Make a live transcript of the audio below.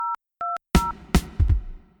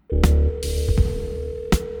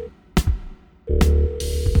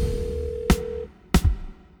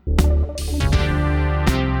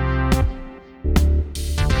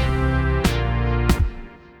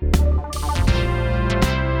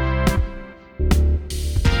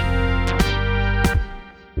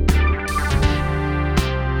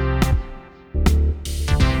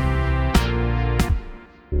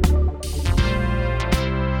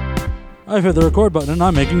I've hit the record button and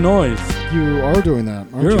I'm making noise. You are doing that,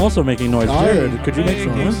 aren't You're you? also making noise. Jared, could you make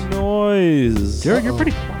some noise? noise? Jared, you're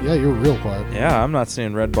pretty quiet. Yeah, you're real quiet. Yeah, I'm not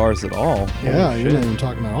seeing red bars at all. Yeah, Holy you're shit. not even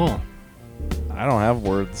talking at all. I don't have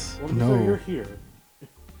words. No. You're here.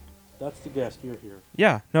 That's the guest. You're here.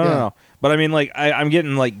 Yeah, no. But I mean, like, I'm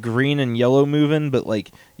getting like green and yellow moving, but like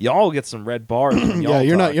y'all get some red bars. When y'all Yeah,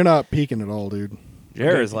 you're talk. not peeking at all, dude.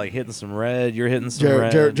 Jared's like hitting some red. You're hitting some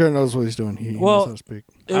red. Jared knows what he's doing. He knows how to speak.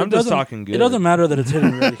 I'm just talking good. It doesn't matter that it's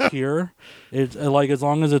hitting red here. It's like as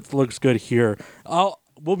long as it looks good here.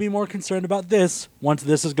 We'll be more concerned about this once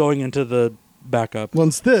this is going into the backup.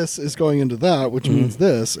 Once this is going into that, which means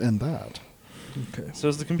this and that. Okay. So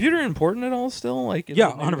is the computer important at all still? Like, is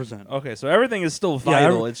Yeah, it 100%. Okay, so everything is still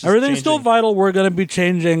vital. It's just everything's still changing. vital. We're going to be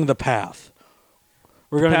changing the path.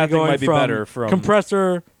 We're going to be pathing going might be from better from-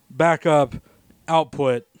 compressor, backup,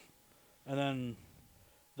 output, and then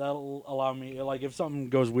that'll allow me, like, if something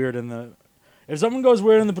goes weird in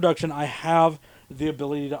the production, I have the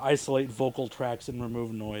ability to isolate vocal tracks and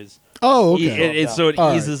remove noise. Oh, okay. So it All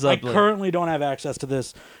right. eases I up. like- currently don't have access to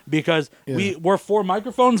this because Yeah. we're 4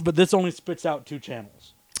 microphones, but this only spits out 2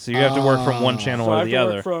 channels. So you have to work from one channel So I or have the to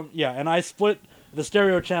other. work from and I split the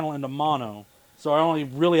stereo channel into mono, so I only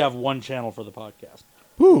really have 1 channel for the podcast.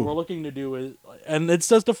 What we're Ooh. looking to do is, and it's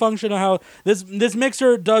just a function of how this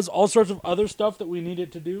mixer does all sorts of other stuff that we need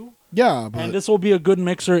it to do, Yeah, but and this will be a good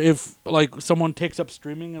mixer if like someone takes up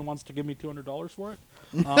streaming and wants to give me $200 for it.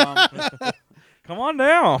 Come on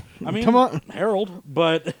down. I mean, Come on. Harold,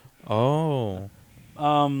 but Oh.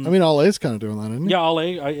 I mean, Ole's kind of doing that, isn't he? yeah,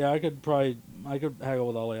 Ale, I could haggle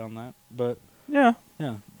with Ale on that, but Yeah.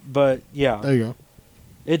 but yeah. There you go.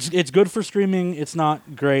 It's good for streaming. It's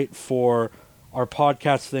not great for our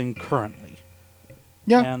podcast thing currently.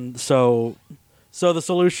 Yeah. And so the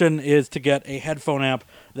solution is to get a headphone amp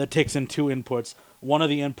that takes in 2 inputs. One of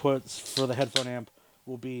the inputs for the headphone amp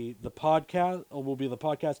will be the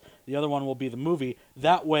podcast. The other one will be the movie.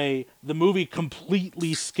 That way, the movie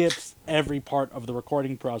completely skips every part of the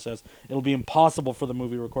recording process. It'll be impossible for the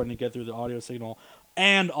movie recording to get through the audio signal,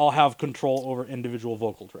 and I'll have control over individual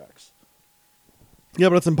vocal tracks. Yeah,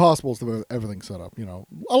 but it's impossible to everything set up,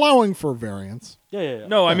 allowing for variance. Yeah.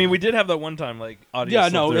 No, I mean we did have that one time like audio. Yeah,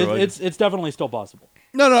 slip no, through, like- it's definitely still possible.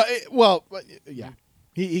 No. Yeah.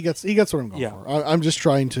 He gets what I'm going Yeah. for. I'm just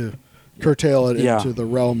trying to curtail it Yeah. into the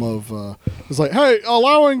realm of it's like, hey,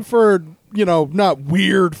 allowing for not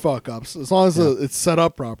weird fuck ups as long as it's set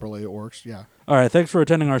up properly, it works. Yeah. All right, thanks for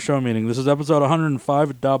attending our show meeting. This is episode 105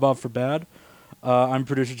 of Dob Off for Bad. I'm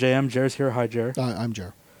producer JM. Jared's here. Hi, Jared. I'm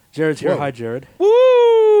Jer. Jared's here. Whoa. Hi, Jared.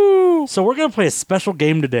 Woo! So we're gonna play a special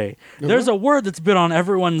game today. Uh-huh. There's a word that's been on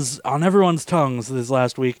everyone's tongues this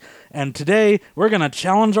last week, and today we're gonna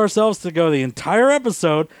challenge ourselves to go the entire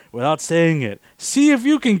episode without saying it. See if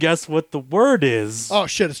you can guess what the word is. Oh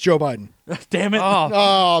shit, it's Joe Biden. Damn it!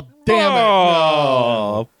 Oh damn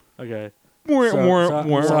Oh. Okay.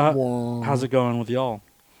 it. How's it going with y'all?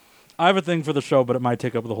 I have a thing for the show, but it might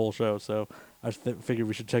take up the whole show, so I figured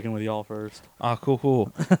we should check in with y'all first. Ah,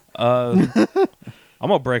 cool. I'm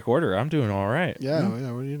gonna break order. I'm doing all right. Yeah, what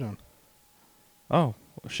are you doing? Oh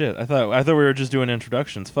shit! I thought we were just doing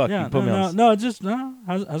introductions. Fuck. Yeah, you put me on. How's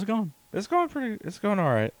it going? It's going all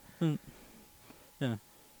right.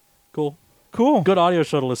 Cool. Good audio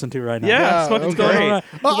show to listen to right now. Yeah, it's fucking okay. great. All right.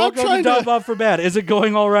 I'm Welcome trying to to- Dob Off for Bad. Is it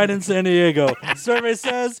going all right in San Diego? Survey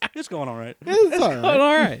says it's going all right. It's all Going right.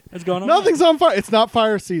 all right. It's going all Nothing's on fire. It's not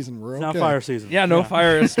fire season. We're right. It's okay. not fire season. Yeah, no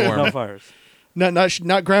fire and storm. No fires.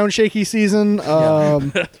 Not ground shaky season.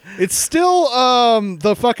 It's still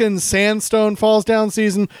the fucking sandstone falls down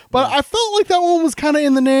season. But I felt like that one was kind of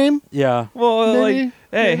in the name. Yeah. Well, Maybe. like,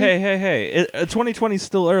 hey. 2020 is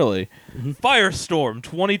still early. Firestorm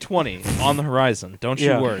 2020 on the horizon. Don't you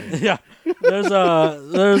Yeah. worry. Yeah. There's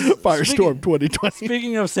Firestorm 2020.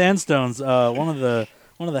 Speaking of sandstones, one of the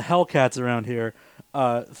Hellcats around here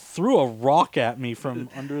threw a rock at me from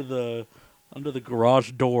under the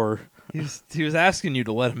garage door. He was asking you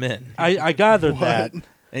to let him in, I gathered that. and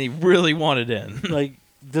he really wanted in.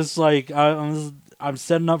 I'm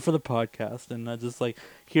setting up for the podcast, and I just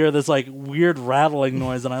hear this weird rattling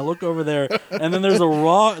noise, and I look over there, and then there's a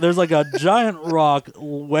rock. There's a giant rock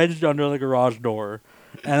wedged under the garage door,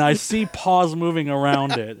 and I see paws moving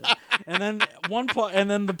around it, and then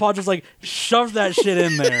the paw just shoves that shit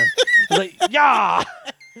in there. It's like, yeah,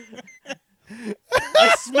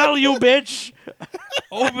 I smell you, bitch.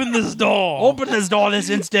 Open this door. Open this door this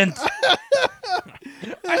instant.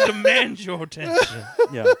 I demand your attention.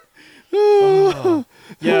 Yeah.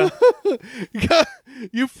 Yeah.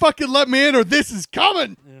 You fucking let me in or this is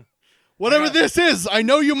coming. Whatever this is, I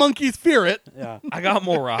know you monkeys fear it. Yeah. I got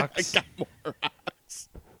more rocks.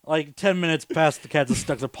 Like 10 minutes past the cat just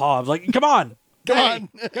stuck their paw. I was like, come on. Come on.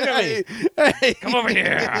 Hey. Hey. Come over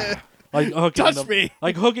here. Like hooking Touch the, me.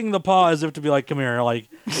 Like hooking the paw as if to be like, come here, like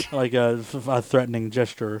a threatening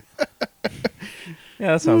gesture.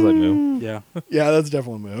 Yeah, that sounds like Moo. Yeah. Yeah, that's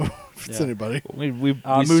definitely Moo. If it's Yeah. anybody.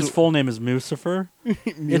 Moo's full name is Moosifer.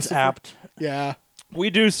 It's apt. Yeah. We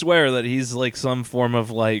do swear that he's like some form of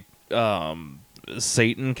like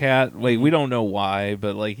Satan cat. Like we don't know why,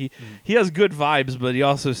 but like he has good vibes, but he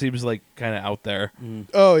also seems like kind of out there.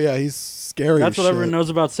 Oh, yeah, he's scary. That's as what everyone shit. knows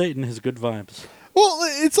about Satan, his good vibes. Well,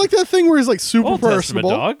 it's like that thing where he's like super Old Testament personable.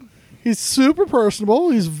 dog. He's super personable.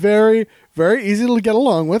 He's very, very easy to get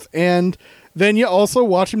along with. And then you also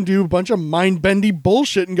watch him do a bunch of mind-bendy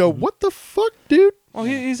bullshit and go, what the fuck, dude? Well,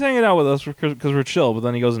 he's hanging out with us because we're chill, but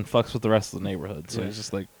then he goes and fucks with the rest of the neighborhood. So he's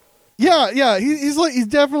just like, Yeah. He's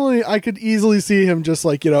definitely, I could easily see him just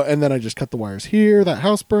like, and then I just cut the wires here. That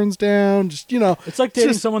house burns down. Just, It's like dating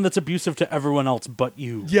just- someone that's abusive to everyone else but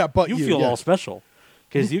you. Yeah, but you you, feel yeah. all special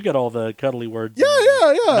because you get all the cuddly words. Yeah.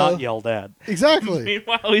 Not yelled at. Exactly.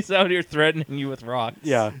 meanwhile, he's out here threatening you with rocks.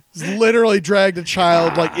 Yeah. He's literally dragged a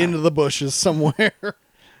child like into the bushes somewhere.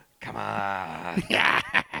 Come on.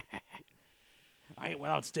 I ain't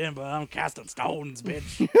without stem, but I'm casting stones,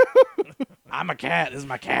 bitch. I'm a cat. This is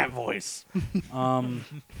my cat voice.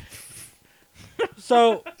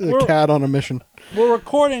 So A cat on a mission. we're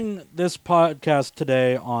recording this podcast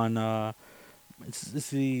today on it's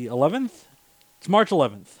the 11th. It's March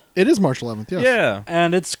 11th, It is March 11th, yes. Yeah.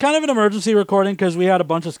 and it's kind of an emergency recording because we had a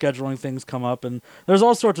bunch of scheduling things come up, and there's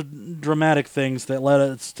all sorts of dramatic things that led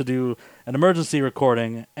us to do an emergency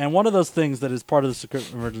recording. And one of those things that is part of the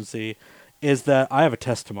emergency is that I have a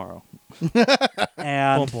test tomorrow,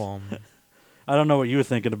 and Bum, bum. I don't know what you were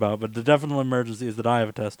thinking about, but the definite emergency is that I have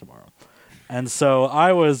a test tomorrow. And so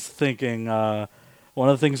I was thinking one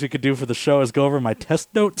of the things we could do for the show is go over my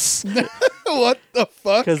test notes What the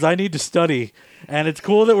fuck? because I need to study. And it's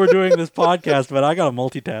cool that we're doing this podcast, but I got to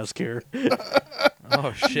multitask here.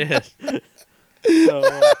 Oh shit.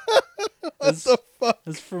 So, this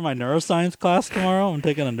is for my neuroscience class tomorrow. I'm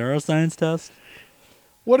taking a neuroscience test.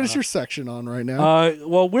 What is your section on right now?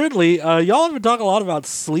 Well, weirdly, y'all have been talking a lot about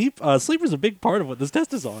sleep. Sleep is a big part of what this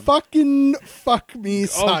test is on. Fucking fuck me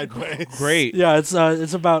sideways. Great. Yeah,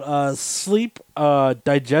 it's about sleep,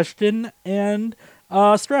 digestion, and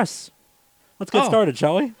stress. Let's get Oh. started,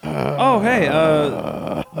 shall we? Oh hey,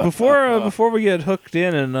 before we get hooked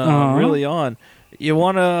in and really on, you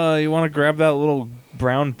wanna grab that little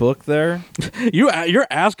brown book there? You're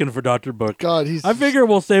asking for Dr. Book. God, he's. I figure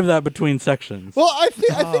we'll save that between sections. Well, I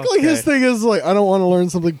think like his Okay. thing is like I don't want to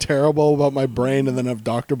learn something terrible about my brain and then have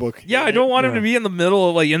Doctor Book. Yeah, I don't want him Yeah. to be in the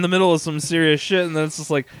middle of some serious shit, and then it's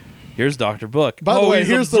just like, here's Dr. Book. By the way, he's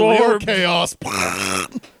here's the real absorbed. chaos.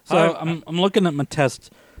 So I'm looking at my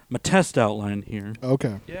test outline here,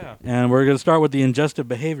 Okay. Yeah. and we're gonna start with the ingestive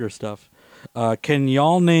behavior stuff. Can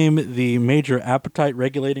y'all name the major appetite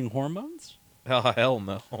regulating hormones? Oh, hell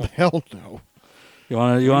no. Hell no. You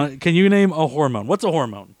want? Can you name a hormone? What's a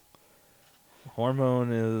hormone?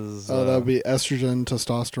 Hormone is. That would be estrogen,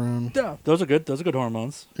 testosterone. Yeah, those are good. Those are good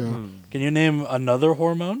hormones. Yeah. Can you name another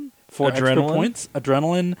hormone for extra Adrenaline? points?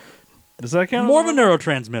 Adrenaline, Does that count? more of a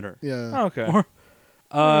neurotransmitter. Yeah. Oh, okay.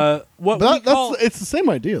 What But we call it's the same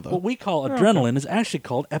idea though. what we call adrenaline is actually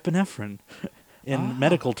called epinephrine in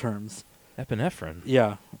medical terms. Epinephrine.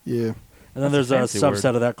 Yeah. Yeah. And then That's there's a a fancy subset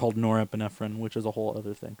word. of that called norepinephrine, which is a whole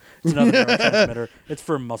other thing. It's another neurotransmitter. It's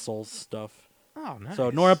for muscle stuff. Oh, nice.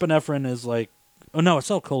 So norepinephrine is like, oh no,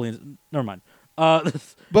 acetylcholine. Never mind. But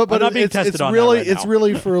I'm not being it's, tested it's on that really right it's now.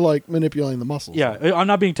 really for like manipulating the muscles. Yeah, I'm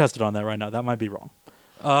not being tested on that right now. That might be wrong.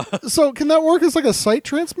 So can that work as like a site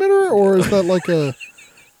transmitter or is that like a?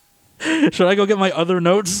 Should I go get my other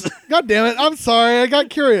notes? God damn it! I'm sorry. I got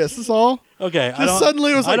curious. That's all. Okay. Just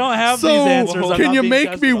suddenly it was like, I don't have so these answers. I'm can not you being make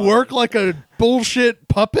tested me on work it. like a bullshit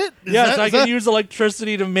puppet? Yes, I can that- use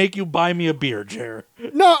electricity to make you buy me a beer, Jer.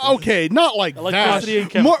 No, okay, not like that. Electricity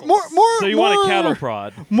and More, chemicals. more. So you want more- a cattle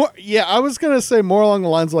prod? More, yeah, I was gonna say more along the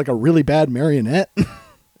lines of like a really bad marionette.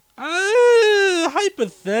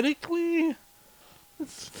 Hypothetically,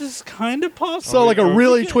 it's kind of possible. So like a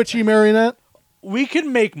really twitchy marionette. We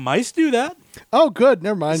can make mice do that. Oh, good.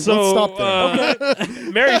 Never mind. So, Let's stop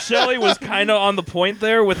there. Mary Shelley was kind of on the point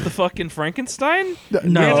there with the fucking Frankenstein.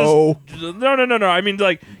 No. No. I mean,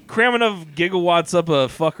 like, cram enough gigawatts up a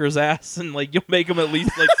fucker's ass, and like you'll make him at least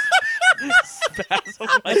like spasm.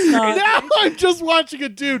 It's not. Now I'm just watching a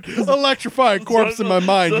dude electrify a corpse in my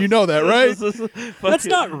mind. You know that, right? That's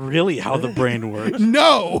not really how the brain works.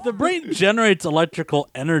 No. The brain generates electrical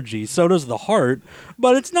energy, so does the heart,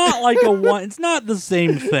 but it's not like a one. It's not the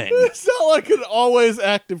same thing. It's not like an always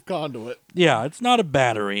active conduit. Yeah, it's not a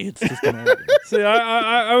battery. It's just an organ. See,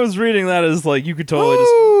 I was reading that as like you could totally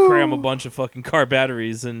just cram a bunch of fucking car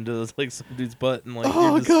batteries into like some dude's butt and like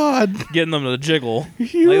Oh you're just God. getting them to jiggle.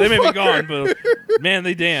 You Like they may be fucker. gone, but man,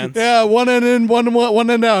 they dance. Yeah, one end in, one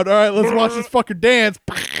end out. All right, let's watch this fucker dance.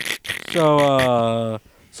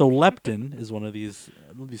 So leptin is one of these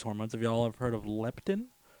hormones. Have y'all ever heard of leptin?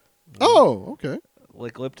 Oh, okay.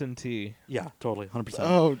 Like Lipton tea. Yeah, totally, 100%.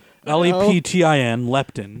 Oh, Leptin,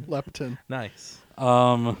 leptin. leptin. Nice.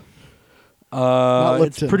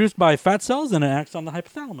 It's leptin. produced by fat cells and it acts on the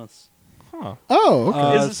hypothalamus. Huh. Oh,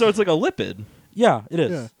 okay. So it's like a lipid. Yeah, it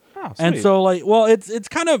is. Yeah. Oh, And sweet. so it's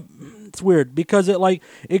kind of it's weird because it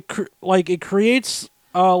creates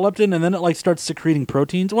leptin and then it like starts secreting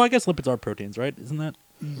proteins. Well, I guess lipids are proteins, right? Isn't that?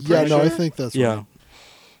 Yeah, no, I think that's Yeah. right.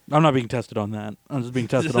 I'm not being tested on that. I'm just being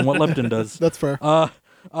tested on what leptin does. That's fair.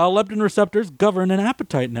 Leptin receptors govern an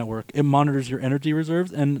appetite network. It monitors your energy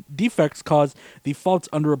reserves, and defects cause the false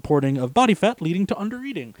underreporting of body fat, leading to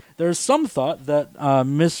undereating. There is some thought that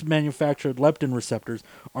mismanufactured leptin receptors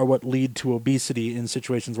are what lead to obesity in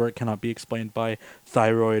situations where it cannot be explained by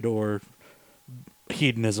thyroid or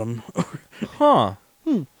hedonism. Huh.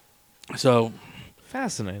 So,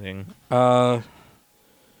 Fascinating.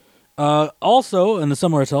 also, in a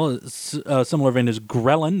similar similar vein is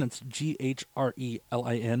ghrelin. That's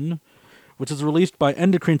GHRELIN, which is released by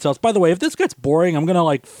endocrine cells. By the way, if this gets boring, I'm gonna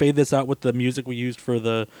like fade this out with the music we used for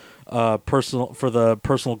the personal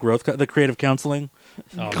growth, the creative counseling.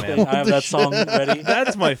 Oh man, I have that song ready.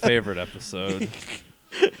 that's my favorite episode.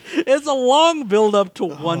 It's a long build up to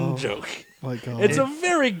one joke. My God. It's a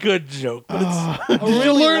very good joke, but it's a Did you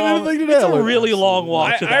really learn long, anything today? It's I a learned really long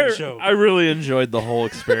walk to that I, show. I really enjoyed the whole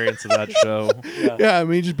experience of that show. Yeah, I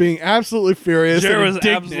mean, just being absolutely furious. Jared and was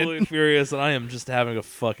indignant. absolutely furious, and I am just having a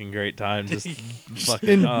fucking great time. Just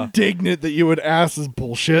fucking. indignant that you would ask is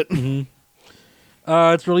bullshit.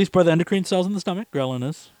 It's released by the endocrine cells in the stomach. Ghrelin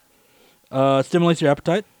is. Stimulates your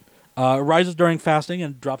appetite. Rises during fasting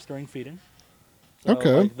and drops during feeding. So,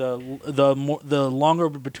 Okay. like, the longer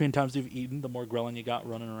between times you've eaten, the more ghrelin you got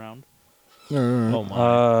running around. Oh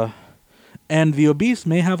my. And the obese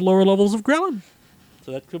may have lower levels of ghrelin,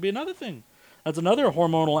 so that could be another thing. That's another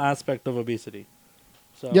hormonal aspect of obesity.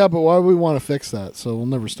 So, Yeah, but why would we want to fix that? So we'll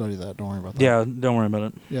never study that. Don't worry about that. yeah, don't worry about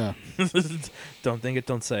it. Yeah. Don't think it,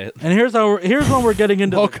 don't say it. And here's when we're getting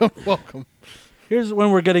into Welcome. here's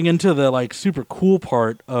when we're getting into the like super cool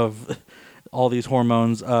part of all these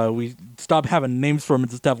hormones. We stop having names for them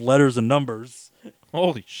and just have letters and numbers.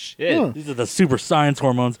 Holy shit. Huh. These are the super science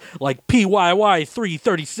hormones, like PYY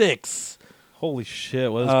 336. Holy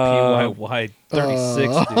shit. What does PYY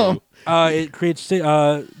 36 do? It creates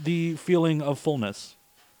the feeling of fullness.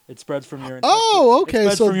 It spreads from your Oh, okay, It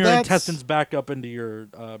spreads so from your that's- intestines back up into your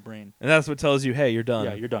brain. And that's what tells you, hey, you're done.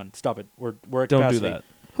 Yeah, you're done. Stop it. We're at Don't capacity. do that.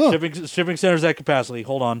 Huh. Shipping center's at capacity.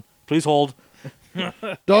 Hold on. Please hold.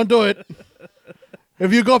 Don't do it.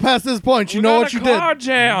 If you go past this point, you know what you Car did.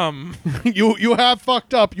 jam. You have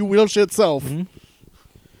fucked up. You will shit self. Mm-hmm.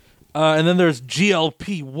 And then there's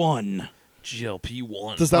GLP-1.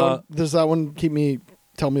 GLP-1. Does that one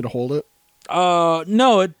tell me to hold it?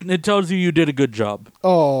 No, it tells you did a good job.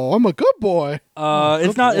 Oh, I'm a good boy.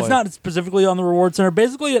 It's boy. not specifically on the reward center.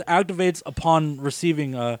 Basically, it activates upon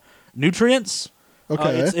receiving nutrients.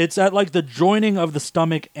 Okay. It's at like the joining of the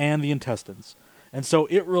stomach and the intestines, and so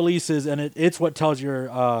it releases, and it's what tells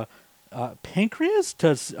your pancreas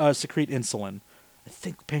to secrete insulin. I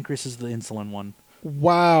think pancreas is the insulin one.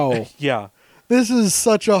 Wow. Yeah. This is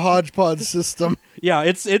such a hodgepodge system. Yeah,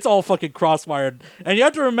 it's all fucking cross-wired, and you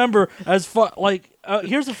have to remember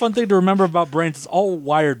here's a fun thing to remember about brains: it's all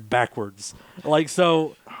wired backwards. Like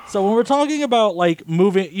so when we're talking about like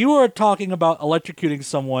moving, you are talking about electrocuting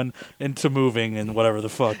someone into moving and whatever the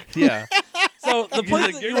fuck. Yeah. So the place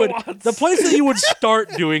like, that you would "Gigawatts." the place that you would start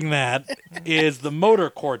doing that is the motor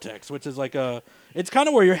cortex, which is like it's kind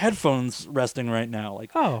of where your headphones resting right now.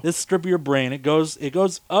 Like this strip of your brain, it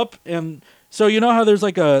goes up and. So you know how there's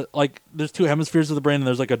there's two hemispheres of the brain and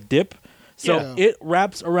there's like a dip? So Yeah. it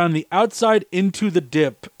wraps around the outside into the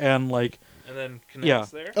dip and And then connects Yeah.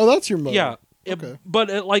 there? Oh, that's your motor. yeah. Okay.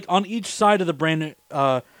 But like on each side of the brain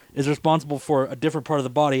is responsible for a different part of the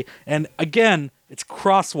body. And again, it's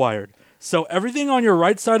cross-wired. So everything on your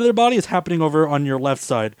right side of their body is happening over on your left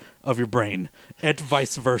side of your brain, and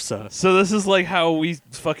vice versa. So this is like how we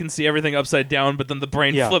fucking see everything upside down, but then the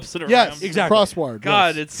brain Yeah. flips it around. Yes, Exactly. crosswired.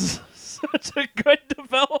 God, yes. it's such a good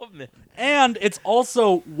development. And it's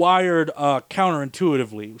also wired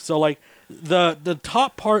counterintuitively. So like the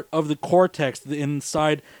top part of the cortex,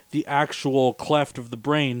 inside the actual cleft of the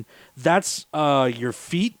brain, that's your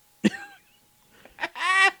feet.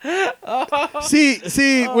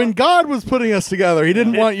 See, when God was putting us together, He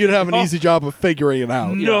didn't want you to have an easy job of figuring it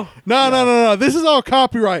out. No. No. This is all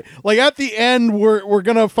copyright. Like at the end, we're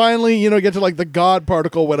gonna finally, get to like the God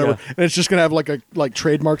particle, whatever, Yeah. and it's just gonna have like a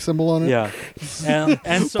trademark symbol on it. Yeah.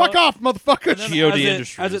 And so Fuck off, motherfucker. and then GOD as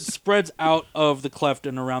Industries. it spreads out of the cleft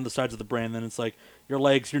and around the sides of the brain, then it's like your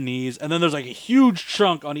legs, your knees, and then there's like a huge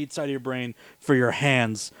chunk on each side of your brain for your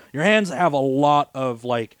hands. Your hands have a lot of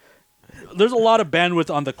there's a lot of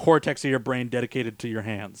bandwidth on the cortex of your brain dedicated to your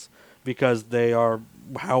hands because they are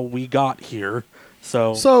how we got here.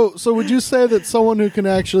 So would you say that someone who can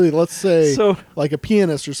actually, let's say, So- like a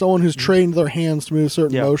pianist or someone who's trained their hands to move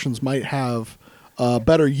certain Yeah. motions, might have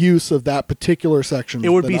better use of that particular section? it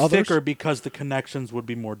would than be others? thicker because the connections would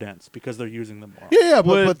be more dense because they're using them more. Yeah,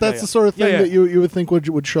 but Would- that's yeah. the sort of Yeah, thing yeah. that you would think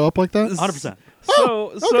would show up like that. 100%.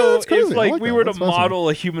 So that's crazy. if I like like we that. were to That's fascinating. model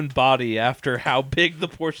a human body after how big the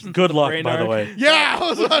portions of Good the luck, brain by are, the way. Yeah, I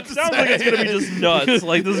was about to sounds say. like it's gonna be just nuts.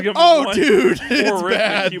 Like this is gonna be Oh, one dude, it's horrific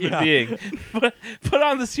bad. human Yeah. being. But put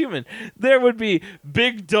on this human, there would be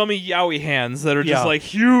big dummy yowie hands that are just Yeah. like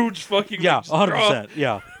huge fucking Yeah, like, 100%.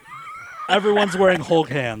 Yeah. Everyone's wearing Hulk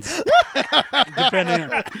hands,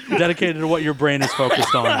 dedicated to what your brain is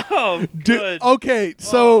focused on. Oh, good. Okay,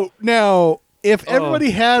 so now if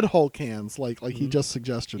everybody had Hulk hands, like he just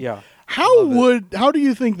suggested, Yeah. how do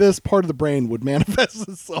you think this part of the brain would manifest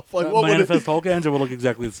itself? Like what Manifest Hulk hands, it would look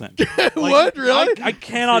exactly the same. would it? What really? I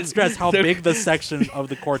cannot stress how big the section of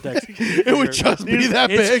the cortex. It would just be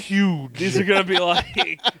that It's big. huge. These are gonna be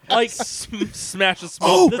like Like smash a smoke.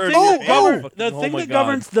 Oh, the burn thing, your that, hand. govern- Fucking- the oh thing my that God.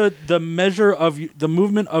 governs the measure of the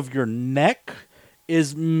movement of your neck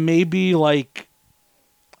is maybe like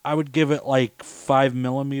I would give it like 5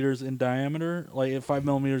 millimeters in diameter, like 5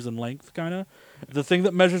 millimeters in length, kind of. The thing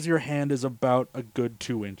that measures your hand is about a good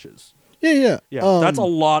 2 inches. Yeah. Yeah, that's a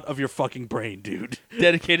lot of your fucking brain, dude.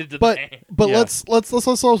 dedicated to But the hand. but Yeah. let's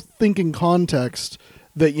also think in context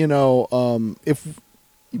that if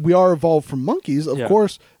we are evolved from monkeys, of Yeah.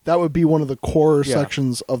 course that would be one of the core Yeah.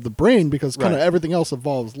 sections of the brain because kind of Right. everything else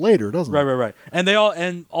evolves later, doesn't it? Right.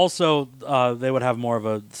 And also they would have more of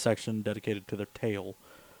a section dedicated to their tail.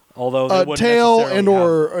 Although they wouldn't Tail necessarily and have-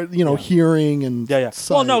 or Yeah. hearing and Yeah.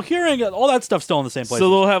 sight. Well, no, hearing, all that stuff's still in the same place. So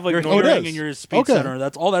they'll have like your normal- hearing is. and your speech Okay. center.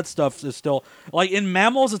 That's all that stuff is still like in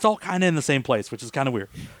mammals. It's all kind of in the same place, which is kind of weird.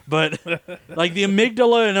 But like the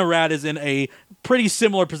amygdala in a rat is in a pretty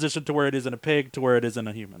similar position to where it is in a pig to where it is in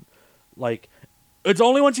a human. Like it's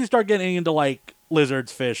only once you start getting into like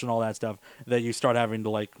lizards, fish, and all that stuff that you start having to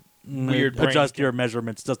like Weird brain adjust your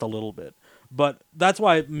measurements just a little bit. But that's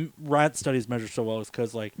why rat studies measure so well, is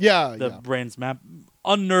because like the brains map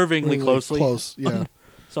unnervingly Really closely. close, yeah.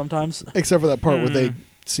 Sometimes. Except for that part where they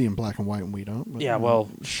see in black and white and we don't. but- Yeah, well,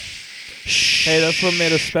 Hey, that's what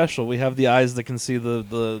made us special. We have the eyes that can see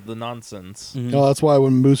the nonsense. mhm. No, that's why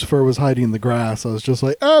when Moose Fur was hiding in the grass, I was just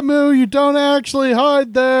like, Moo, you don't actually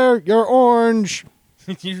hide there. You're orange.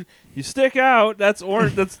 you stick out. That's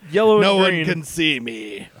orange. That's yellow and green. see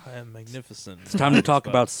me. I am magnificent. It's time to talk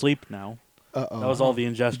about sleep now. Uh-oh. That was all the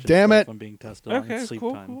ingestion. Damn stuff it. I'm being tested on. Okay, It's sleep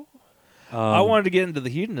cool, time. cool. Um, I wanted to get into the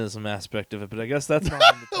hedonism aspect of it, but I guess that's not.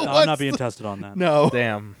 On the no, top. I'm not being tested on that. No.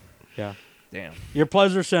 Damn. Yeah. Damn. Your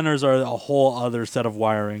pleasure centers are a whole other set of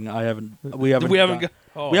wiring. We haven't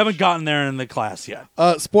We haven't gotten there in the class yet.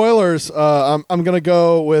 Spoilers. I'm gonna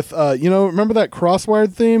go with remember that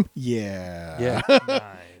crosswired theme? Yeah.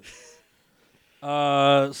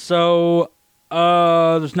 Nice. So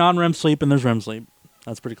there's non-REM sleep and there's REM sleep.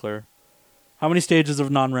 That's pretty clear. How many stages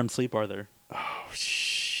of non-REM sleep are there? Oh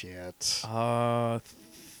shit.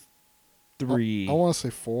 3. I want to say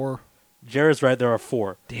 4. Jared's right. There are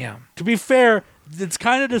 4. Damn. To be fair, it's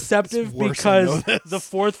kind of deceptive It's worse, I know because this. the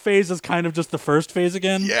 4th phase is kind of just the first phase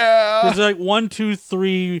again. Yeah. There's like 1, 2,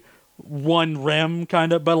 3, 1 REM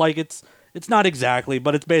kind of, but like it's not exactly,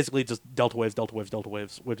 but it's basically just delta waves,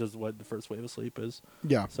 which is what the first wave of sleep is.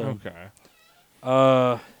 Yeah. So, Okay.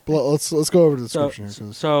 But let's go over the description here.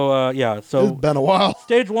 'cause yeah. it's So been a while.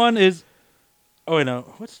 stage 1 is. Oh wait, no.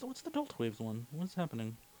 What's the delta waves one? What's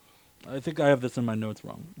happening? I think I have this in my notes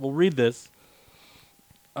wrong. We'll read this.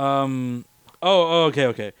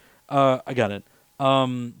 Okay. I got it.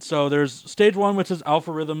 So there's stage 1, which is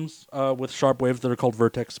alpha rhythms with sharp waves that are called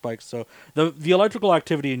vertex spikes. So the electrical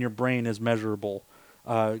activity in your brain is measurable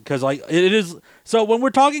because like it is. So when we're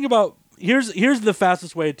talking about here's the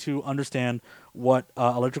fastest way to understand what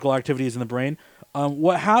electrical activity is in the brain.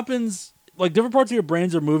 What happens? Like different parts of your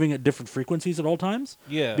brains are moving at different frequencies at all times.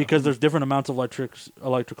 Yeah. Because there's different amounts of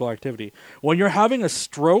electrical activity. When you're having a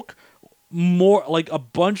stroke, more like a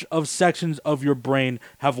bunch of sections of your brain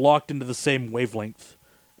have locked into the same wavelength,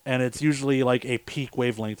 and it's usually like a peak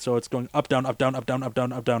wavelength. So it's going up, down, up, down, up, down, up,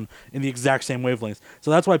 down, up, down in the exact same wavelengths.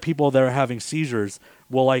 So that's why people that are having seizures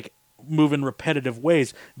will like move in repetitive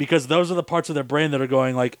ways because those are the parts of their brain that are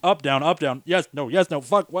going like up, down, yes, no,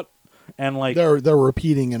 fuck, what, and like they're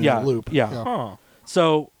repeating in a loop. Yeah. Huh.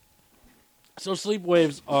 So sleep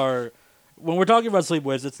waves are when we're talking about sleep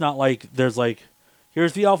waves, it's not like there's like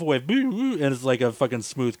here's the alpha wave and it's like a fucking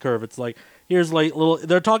smooth curve. It's like here's like little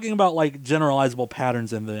they're talking about like generalizable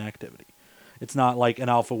patterns in the activity. It's not like an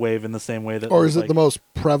alpha wave in the same way that Or is it like, the most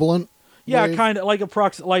prevalent? Yeah, wave? kind of like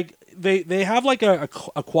like they have like a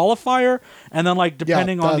qualifier, and then like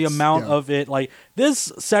depending on the amount of it, like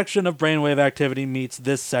this section of brainwave activity meets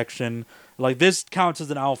this section. Like this counts as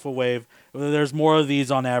an alpha wave. There's more of these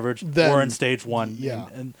on average, or in stage 1. Yeah,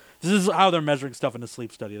 and this is how they're measuring stuff in a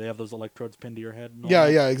sleep study. They have those electrodes pinned to your head. And all Yeah,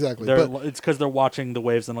 that. yeah, exactly. But it's because they're watching the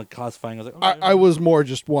waves and like classifying. I was like, okay. I was more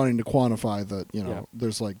just wanting to quantify that.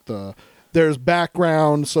 There's like there's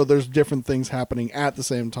background, so there's different things happening at the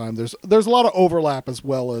same time. There's a lot of overlap as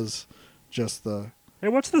well as just the. Hey,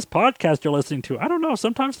 what's this podcast you're listening to? I don't know.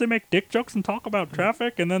 Sometimes they make dick jokes and talk about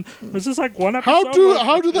traffic, and then there's just like one episode.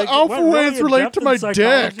 How do the they alpha went really waves in relate depth to in my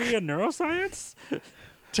psychology dick? and neuroscience?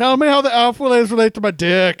 Tell me how the alpha waves relate to my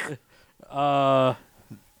dick. How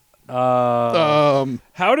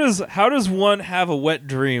does one have a wet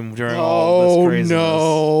dream during all this craziness?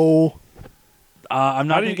 No. I'm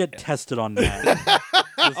not How do going to you- get tested on that.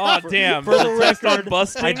 Oh damn! For the Test on record,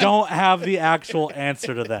 busting? I don't have the actual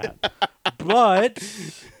answer to that. But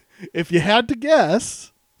If you had to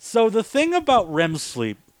guess. so the thing about REM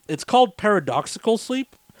sleep, it's called paradoxical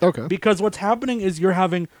sleep Okay. because what's happening is you're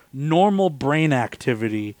having normal brain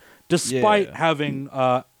activity despite Yeah. having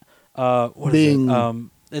what Being-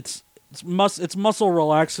 is it? It's muscle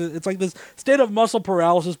relax. It's like this state of muscle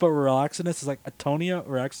paralysis, but relaxedness is like atonia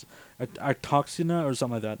or atoxina or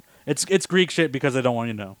something like that. It's Greek shit because I don't want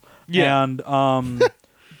you to know. Yeah. And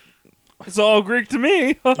It's all Greek to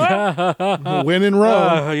me. Win in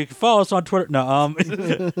Rome. you can follow us on Twitter. No,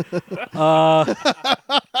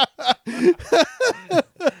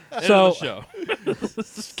 So so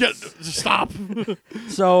Stop.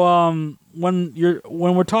 so when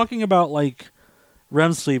we're talking about like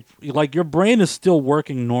REM sleep, like your brain is still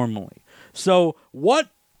working normally. So what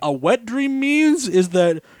a wet dream means is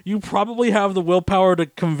that you probably have the willpower to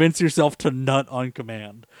convince yourself to nut on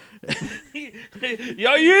command.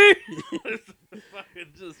 yeah.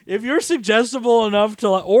 If you're suggestible enough to,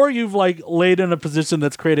 or you've like laid in a position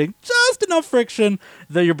that's creating just enough friction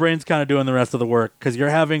that your brain's kind of doing the rest of the work because you're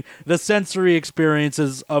having the sensory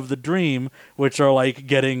experiences of the dream, which are like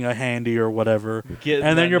getting a handy or whatever, Getting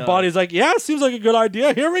and then that your nut. body's like, yeah, seems like a good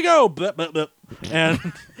idea. Here we go, blip, blip, blip. And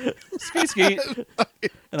Ski ski.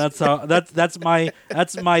 and that's how that's my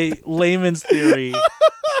layman's theory.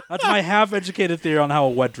 That's my half-educated theory on how a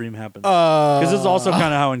wet dream happens. Because this is also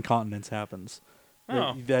kind of how incontinence happens.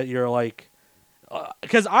 Oh. That you're like,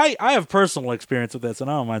 because I have personal experience with this, and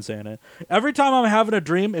I don't mind saying it. Every time I'm having a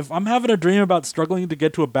dream, if I'm having a dream about struggling to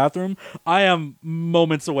get to a bathroom, I am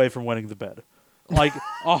moments away from wetting the bed, like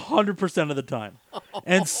 100% of the time.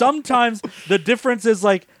 And sometimes the difference is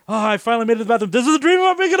like, oh, I finally made it to the bathroom. This is a dream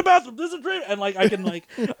about being in a bathroom. This is a dream, and like I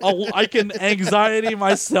can anxiety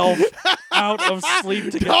myself out of sleep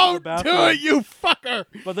to get to the Don't bathroom. do it, you fucker.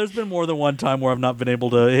 But there's been more than one time where I've not been able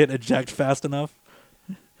to hit eject fast enough.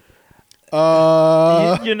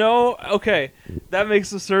 You know, okay, that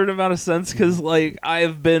makes a certain amount of sense because, like,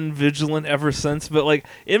 I've been vigilant ever since. But, like,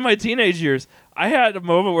 in my teenage years, I had a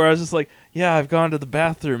moment where I was just like, yeah, I've gone to the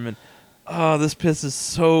bathroom and, oh, this piss is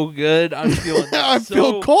so good. I'm feeling I so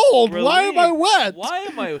feel cold. Why am I relieved. wet? Why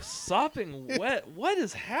am I sopping wet? What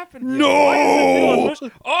is happening? No! Why is it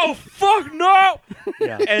feeling oh, fuck, no!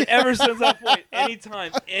 Yeah. And ever since that point,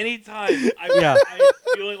 anytime Yeah. I'm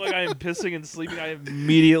feeling like I am pissing and sleeping, I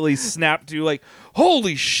immediately snap to like,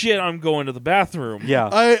 holy shit, I'm going to the bathroom. Yeah.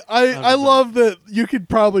 I love that you could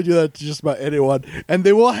probably do that to just about anyone, and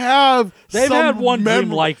they will have. They've some had one dream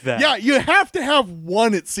memory- like that. Yeah, you have to have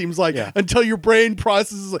one. It seems like Yeah. until your brain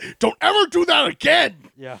processes. Like, don't ever do that again.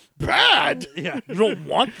 Yeah. Bad. Yeah. You don't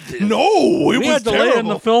want this. No, it We was had to lay in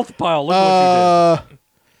terrible. the filth pile. Look what you Uh,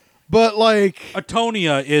 But like,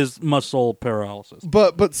 Atonia is muscle paralysis.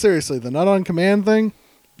 but seriously, the nut on command thing.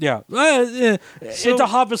 Yeah. It's a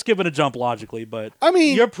hop, a skip, and a jump logically, but I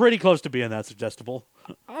mean, you're pretty close to being that suggestible.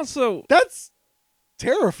 Also, that's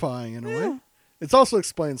terrifying in a way. It's also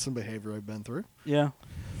explained some behavior I've been through. Yeah.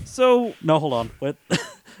 so No, hold on. Wait.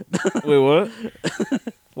 wait, what?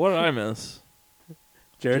 What did I miss?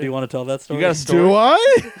 Jared, do you want to tell that story? You got a story? Do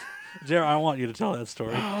I? Jared, I want you to tell that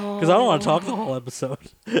story. Because I don't want to talk the whole episode.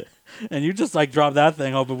 And you just like dropped that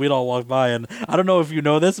thing, hoping we'd all walk by. And I don't know if you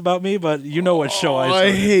know this about me, but you know what show I I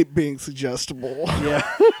started. hate being suggestible. Yeah.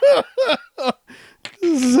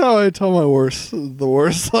 This is how I tell the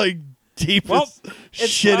worst, like, deepest, Well, it's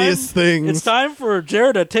shittiest time- things. It's time for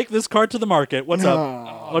Jared to take this cart to the market. What's up?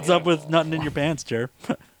 Oh. What's up with nothing in your pants, Jared?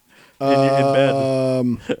 in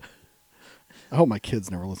bed. I hope my kids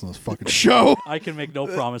never listen to this fucking show. I can make no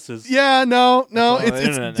promises. Yeah, no, It's on the it's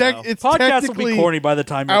internet now. it's Podcasts will technically be corny by the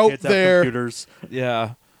time your out kids have there. computers.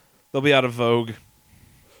 Yeah, they'll be out of vogue.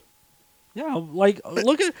 Yeah, like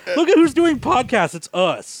look at who's doing podcasts. It's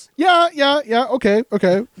us. Yeah. Okay.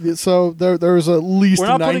 So there's at least We're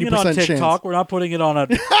a not putting it on 90% TikTok. chance. We're not putting it on a.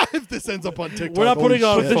 If this ends up on TikTok, We're not putting it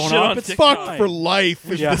on holy a shit. Put phone this shit app. on It's TikTok. Fucked for life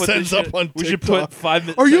if Yeah. this Put this ends shit- up on we should TikTok. put 5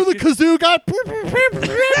 minutes. Are you the kazoo guy?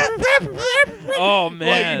 Oh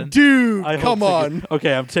man, Like, dude, I hope come so. on.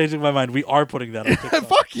 Okay, I'm changing my mind. We are putting that on TikTok.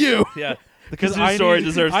 Fuck you. yeah. The Because kazoo story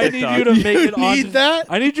deserves I TikTok. need you to make it on. need that?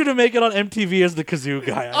 I need you to make it on MTV as the kazoo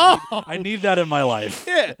guy. I need that in my life.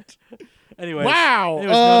 Shit. Anyway.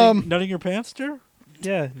 Wow. Nutting your pants, Jer?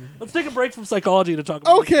 Yeah. Let's take a break from psychology to talk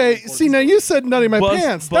about. Okay, see now you said nutting my Bust-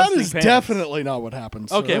 pants. That busting is pants. definitely not what happened.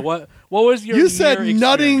 Sir. Okay, what was your? You said near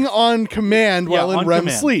nutting experience? on command Yeah, while in on REM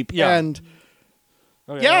command. sleep, Yeah. and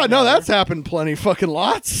Okay, yeah, that no, matters. that's happened plenty fucking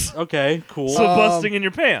lots. Okay, cool. So busting in your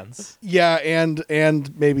pants. Yeah, and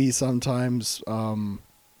maybe sometimes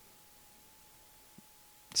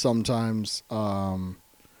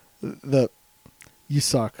the you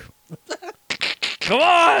suck. Come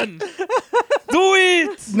on, do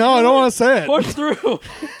it. No, I don't want to say it. Push through.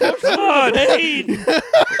 Come on, Nate.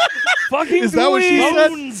 Fucking Is do that what she it. said?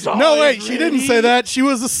 Bones No, are wait, she didn't say that. She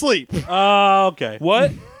was asleep. Okay.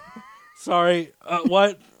 What? Sorry.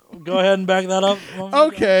 What? Go ahead and back that up.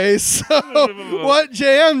 Okay, so what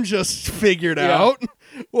JM just figured Yeah. out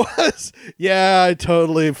was, yeah, I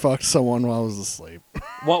totally fucked someone while I was asleep.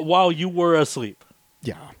 While you were asleep.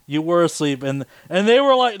 Yeah. You were asleep, and they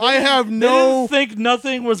were like, I have they no- didn't think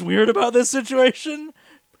nothing was weird about this situation.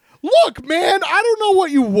 Look, man, I don't know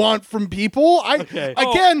what you want from people. Okay.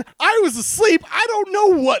 Again, I was asleep. I don't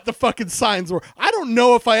know what the fucking signs were. I don't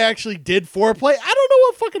know if I actually did foreplay. I don't know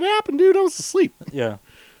what fucking happened, dude. I was asleep. Yeah.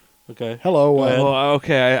 Okay. Hello. Go ahead. Well,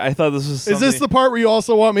 okay. I thought this was. Is this the something- part where you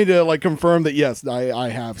also want me to like confirm that yes, I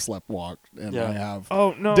have sleptwalked and Yeah. I have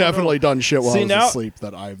Oh no. definitely no. done shit while See, I was now- asleep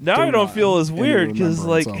that I Now I don't feel as weird because,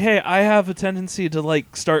 like, so. hey, I have a tendency to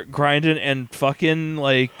like start grinding and fucking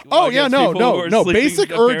like. Oh yeah, against no, people who are no. sleeping Basic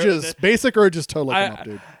apparently. urges totally come up,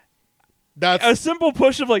 dude. That's A simple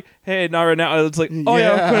push of like, hey, not right now. It's like, oh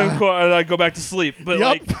yeah, Yeah. okay, cool, and I go back to sleep. But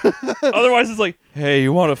Yup. like, otherwise, it's like, hey,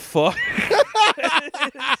 you want to fuck?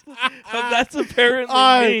 That's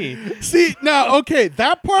apparently me. see now. Okay,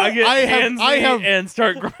 that part I get I have. and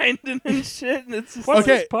start grinding and shit, and it's just What's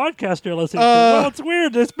Okay. this podcast you're listening to? Well, it's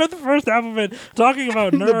weird. They spent the first half of it talking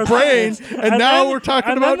about neuroscience, brain, and now we're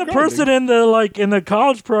talking about then the grinding. person in the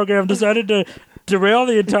college program decided to derail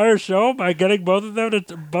the entire show by getting both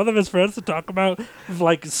of his friends to talk about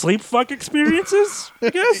like sleep fuck experiences. I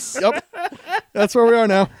guess Yep, that's where we are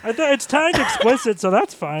now. it's tagged explicit, so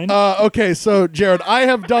that's fine. Okay, so Jared, I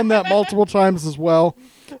have done that multiple times as well.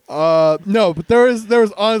 No, but there was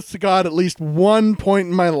honest to God at least one point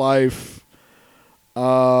in my life. It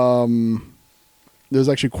was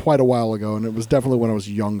actually quite a while ago, and it was definitely when I was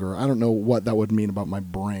younger. I don't know what that would mean about my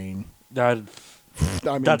brain. I mean,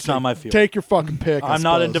 That's not my field. Take your fucking pick. I'm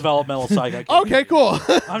not in suppose. developmental psych. I can't- Okay, cool.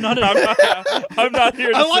 I'm not. I'm not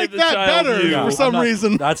here to I save like the that child better you. for I'm some not-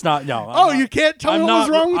 reason. That's not. No. I'm Oh, not- you can't tell I'm me not, what was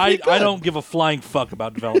wrong with me? I Good. don't give a flying fuck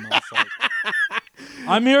about developmental psych.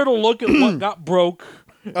 I'm here to look at what got broke.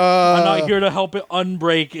 I'm not here to help it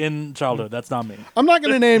unbreak in childhood. That's not me. I'm not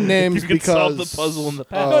going to name names You can because solve the puzzle in the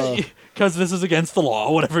past. Because this is against the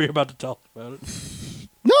law. Whatever you're about to tell about it.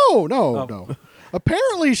 No. Oh.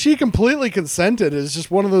 Apparently, she completely consented. It's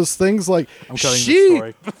just one of those things like I'm cutting she the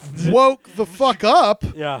story. woke the fuck up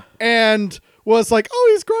Yeah. and was like, "Oh,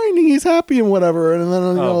 he's grinding, he's happy and whatever." And then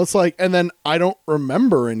Oh. it's like, and then I don't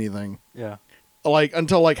remember anything. Yeah. like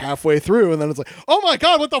until like halfway through, and then it's like, oh my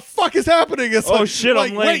god, what the fuck is happening? It's Oh, like, shit, I'm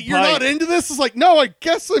like, laying wait, you're not pipe. into this? It's like, no, I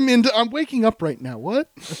guess I'm waking up right now. What?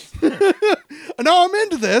 No, I'm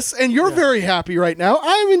into this, and you're very happy right now.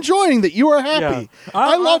 I'm enjoying that you are happy. Yeah.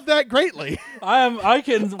 I love that greatly. I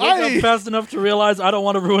can wake up fast enough to realize I don't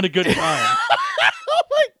want to ruin a good time. Oh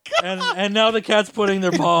my god. And now the cat's putting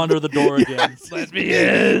their paw under the door again. Let me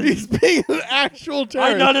in. He's being an actual I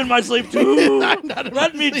terrorist. nut in my sleep too.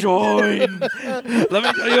 Let me join. Let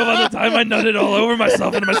me tell you about the time I nutted all over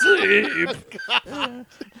myself in my sleep.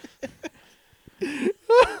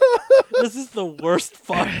 This is the worst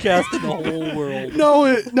podcast in the whole world.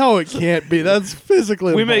 No, it can't be. That's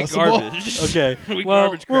physically We make impossible. garbage. Okay. We Well,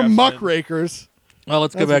 garbage We're craftsmen. muckrakers. well,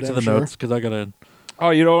 let's go That's back to for the damn notes because I gotta. Oh,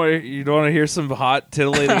 you don't want to hear some hot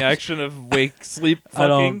titillating action of sleep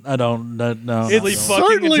fucking? I don't. No. It's no. sleep fucking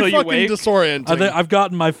certainly until you fucking wake? disorienting. I've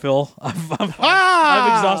gotten my fill. I've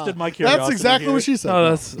exhausted my curiosity. That's exactly here. what she said. Oh,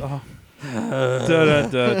 that's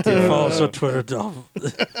Follow us on Twitter. Don't.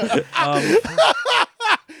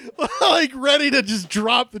 Like ready to just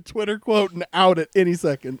drop the Twitter quote and out at any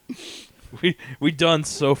second. we done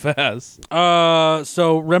so fast.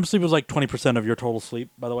 So REM sleep is like 20% of your total sleep.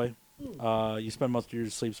 By the way, you spend most of your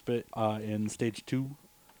sleep in stage 2.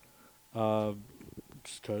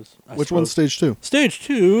 Just because. Which one's stage 2? Stage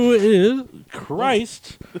 2 is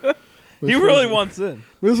Christ. He really wants in.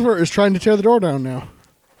 Lucifer is trying to tear the door down now.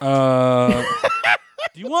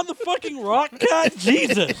 Do you want the fucking rock cat?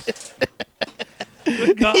 Jesus.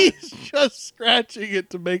 God. He's just scratching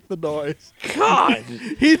it to make the noise. God.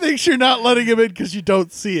 He thinks you're not letting him in because you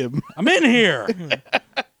don't see him. I'm in here.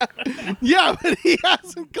 Yeah, but he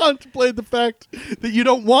hasn't contemplated the fact that you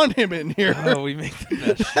don't want him in here. Oh, we make the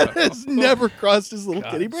best That show. has never crossed his little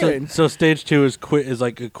kitty brain. So stage 2 is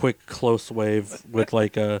like a quick close wave with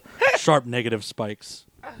like sharp negative spikes.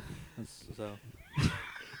 So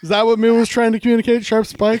Is that what Moon was trying to communicate? Sharp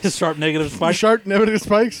spikes? sharp negative spikes. Sharp negative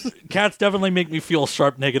spikes? Cats definitely make me feel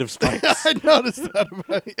sharp negative spikes. I noticed that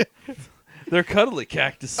about you. They're cuddly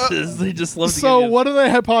cactuses. They just love to So give you what do they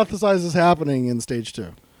hypothesize is happening in stage 2?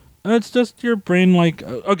 It's just your brain like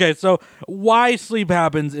okay, so why sleep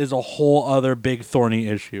happens is a whole other big thorny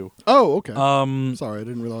issue. Oh, okay. Sorry, I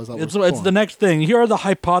didn't realize that was It's the next thing. Here are the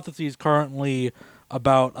hypotheses currently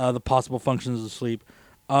about the possible functions of sleep.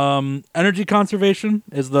 Energy conservation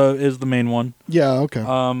is the main one. Yeah, okay.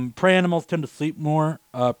 Prey animals tend to sleep more.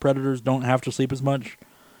 Predators don't have to sleep as much.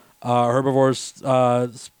 Herbivores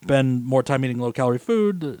spend more time eating low-calorie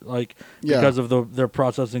food, because of their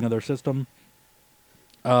processing of their system.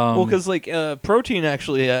 well, because protein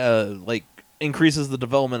actually increases the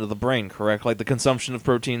development of the brain, correct? Like the consumption of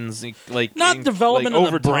proteins, Not development like,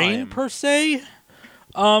 of the over brain time. per se.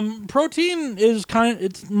 Protein is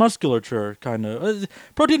it's musculature kind of.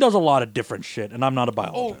 Protein does a lot of different shit, and I'm not a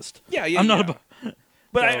biologist. Yeah, yeah. I'm not yeah. a.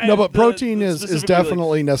 But no, but protein is specifically,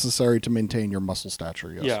 definitely necessary to maintain your muscle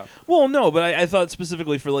stature, yes. Yeah. Well, no, but I thought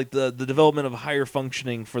specifically for the development of higher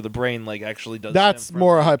functioning for the brain, actually does. That's stem from-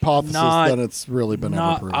 more a hypothesis Not- than it's really been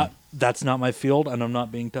ever proven. That's not my field, and I'm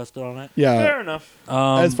not being tested on it. Yeah. Fair enough.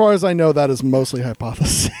 As far as I know, that is mostly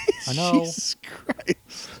hypothesis. I know. Jesus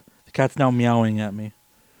Christ. The cat's now meowing at me.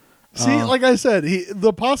 See, like I said,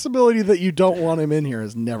 the possibility that you don't want him in here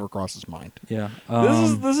has never crossed his mind. Yeah.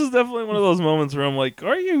 This is definitely one of those moments where I'm like,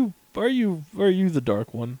 are you the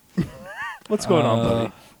dark one? What's going on,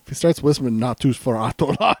 buddy? If he starts whispering "natus for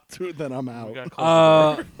then I'm We out. gotta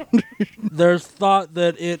close the door. There's thought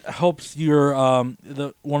that it helps your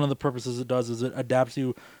one of the purposes it does is it adapts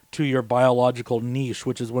you to your biological niche,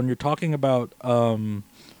 which is when you're talking about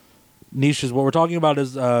niches. What we're talking about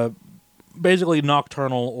is basically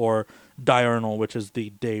nocturnal or diurnal, which is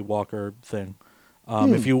the day walker thing.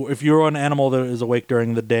 If you're an animal that is awake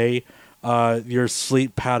during the day, your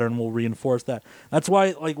sleep pattern will reinforce that. That's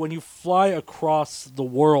why, when you fly across the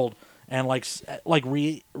world and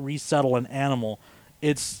resettle an animal,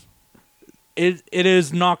 it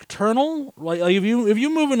is nocturnal. Like if you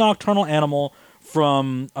move a nocturnal animal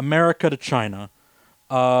from America to China,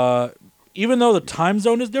 even though the time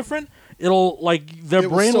zone is different, it'll their It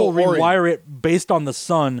will brain still will orient. rewire it based on the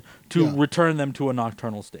sun to Yeah. return them to a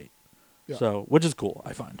nocturnal state. Yeah. So, which is cool,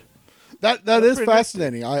 I find. That is pretty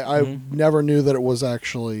fascinating. I never knew that it was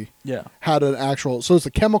actually Yeah. had an actual. So it's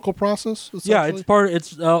a chemical process. Yeah, essentially?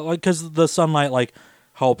 it's because the sunlight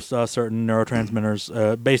helps certain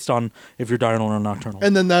neurotransmitters based on if you're diurnal or nocturnal.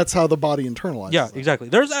 And then that's how the body internalizes. Yeah, it. exactly.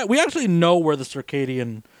 We actually know where the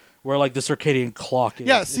circadian clock is.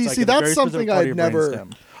 Yeah, It's see, in a that's very something specific part of I'd your never.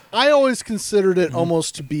 brainstem. I always considered it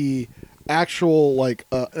almost to be actual like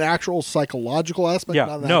an actual psychological aspect, Yeah,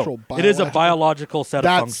 not an no, actual it is a biological. biological set of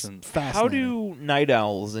That's functions. fascinating. How do night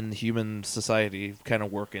owls in human society kind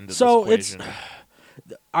of work into So this it's, equation?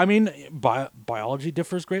 I mean, biology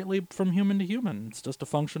differs greatly from human to human. It's just a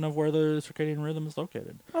function of where the circadian rhythm is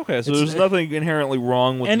located. Okay, so it's- there's nothing inherently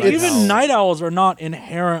wrong with And night even owls. night owls are not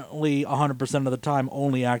inherently 100% of the time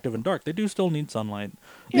only active and dark. They do still need sunlight.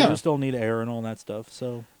 They Yeah. do still need air and all that stuff.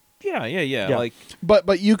 So Yeah. Yeah. Like,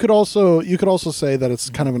 But you could also say that it's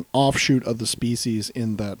kind of an offshoot of the species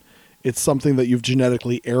in that it's something that you've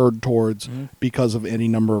genetically erred towards because of any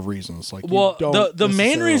number of reasons. Like, you well, don't the main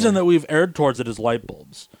necessarily- reason that we've erred towards it is light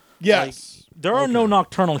bulbs. yes, There are no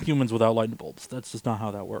nocturnal humans without light bulbs. That's just not how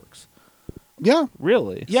that works. yeah,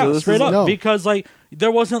 really? Yeah, So this straight is up. No. Because like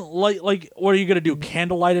there wasn't light. Like, what are you gonna do?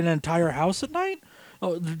 Candlelight an entire house at night?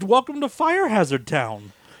 Oh, welcome to Fire Hazard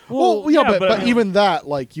Town. well, yeah, yeah, but but- even that,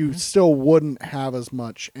 like, you still wouldn't have as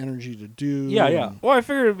much energy to do. Yeah, yeah. and- Well, I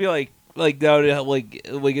figured it'd be like that would have, like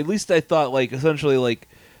at least I thought like essentially like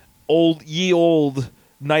old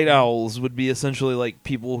night owls would be essentially like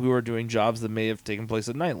people who are doing jobs that may have taken place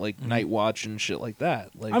at night, like night watch and shit like that.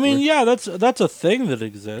 Like, I mean, we're- yeah, that's a thing that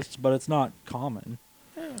exists, but it's not common.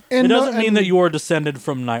 And It doesn't mean and- that you are descended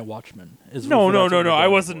from night watchmen. no. that's what we're I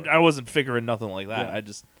going wasn't. for. I wasn't figuring nothing like that. Yeah. I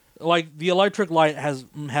just Like the electric light has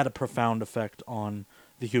had a profound effect on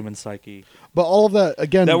the human psyche. But all of that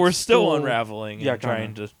again, that we're still unraveling. Yeah, and trying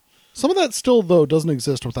kinda. to. Some of that still though doesn't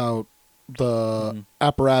exist without the Mhm.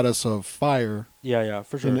 apparatus of fire Yeah,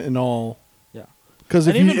 for sure. in all. Yeah. Because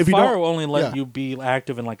And if you even if you fire don't, will only let yeah. you be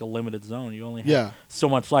active in like a limited zone. You only have yeah, so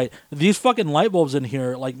much light. These fucking light bulbs in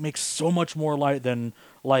here like make so much more light than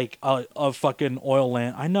like a fucking oil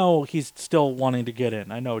lamp. I know he's still wanting to get in.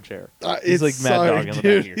 I know, Jer. it's He's like Mad sorry, Dog in the back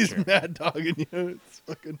dude. of your He's chair. mad dogging you. It's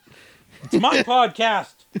fucking It's my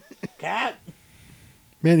podcast, cat.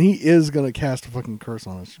 man. He is gonna cast a fucking curse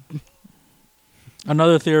on us.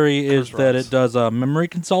 Another theory is Curse that rods. it does memory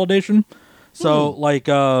consolidation. So like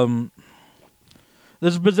this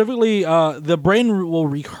specifically the brain will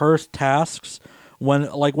rehearse tasks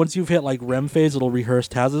when like once you've hit like REM phase, it'll rehearse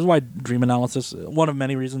tasks. This is why dream analysis, one of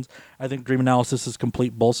many reasons I think dream analysis is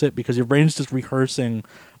complete bullshit, because your brain's just rehearsing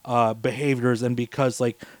behaviors, and because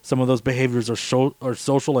like some of those behaviors are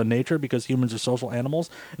social in nature, because humans are social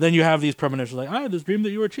animals, then you have these premonitions like, I had this dream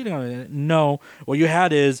that you were cheating on me. No, what you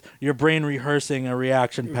had is your brain rehearsing a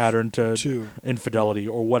reaction pattern to Two. infidelity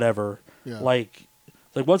or whatever. Yeah. Like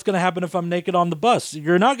what's going to happen if I'm naked on the bus?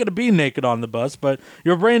 You're not going to be naked on the bus, but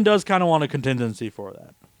your brain does kind of want a contingency for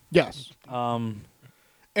that. Yes.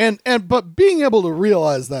 And but being able to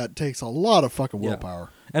realize that takes a lot of fucking Yeah. willpower.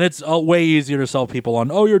 And it's way easier to sell people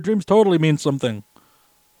on, oh, your dreams totally mean something.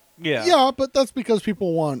 Yeah. Yeah, but that's because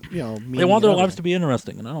people want, They want their lives to be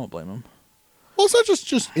interesting, and I don't blame them. Well, it's not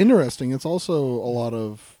just interesting. It's also a lot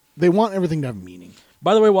of they want everything to have meaning.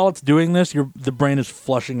 By the way, while it's doing this, the brain is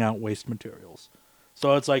flushing out waste materials.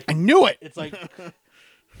 So it's like I knew it. it's like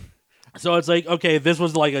so it's like, okay, this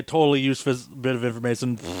was like a totally useless bit of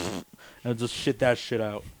information, and just shit that shit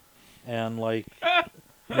out, and like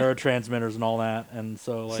neurotransmitters and all that, and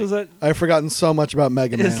so like So is that I've forgotten so much about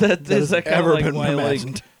Mega Man. is that has kind of ever like been why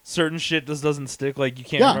imagined. like certain shit just doesn't stick? Like you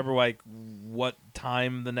can't Yeah. remember like what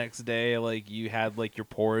time the next day like you had like your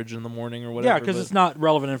porridge in the morning or whatever. yeah, because but- it's not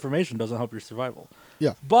relevant information, doesn't help your survival.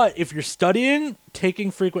 Yeah. But if you're studying, taking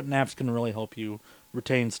frequent naps can really help you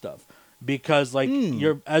retain stuff, because like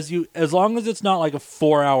as long as it's not like a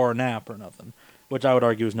 4-hour nap or nothing, which I would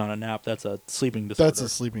argue is not a nap, that's a sleeping disorder. That's a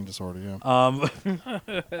sleeping disorder. Yeah.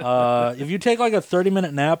 If you take like a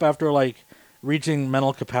 30-minute nap after like reaching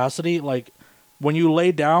mental capacity, like when you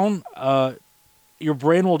lay down, your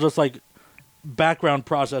brain will just like background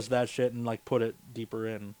process that shit and like put it deeper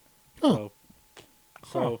in. Huh.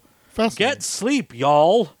 So Fascinating. get sleep,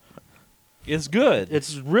 y'all. it's good.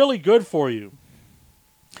 It's really good for you.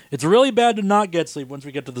 It's really bad to not get sleep once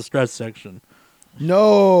we get to the stress section.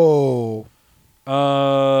 No.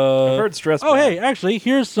 I've heard stress. Oh, bad. hey, actually,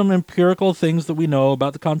 here's some empirical things that we know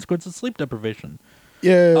about the consequences of sleep deprivation.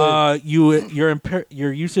 Yeah.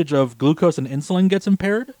 Your usage of glucose and insulin gets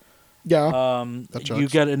impaired. yeah. That You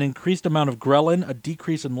checks. get an increased amount of ghrelin, a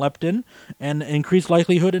decrease in leptin, and increased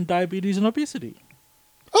likelihood in diabetes and obesity.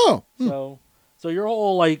 Oh. So your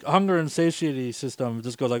whole like hunger and satiety system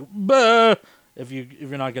just goes like bah if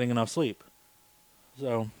you're not getting enough sleep.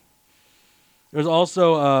 So there's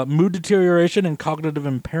also mood deterioration and cognitive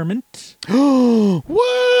impairment, What?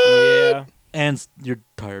 Yeah. and you're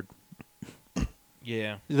tired.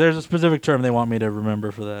 Yeah. There's a specific term they want me to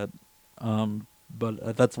remember for that,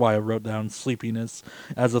 but that's why I wrote down sleepiness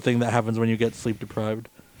as a thing that happens when you get sleep deprived.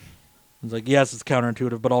 It's like, yes, it's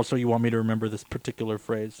counterintuitive, but also you want me to remember this particular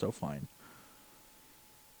phrase, so fine.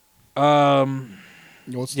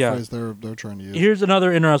 What's the Yeah. phrase they're trying to use? Here's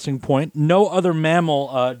another interesting point. No other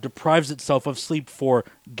mammal deprives itself of sleep for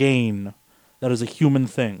gain. That is a human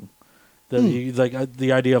thing.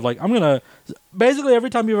 The idea of like, I'm going to... Basically, every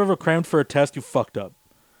time you've ever crammed for a test, you fucked up.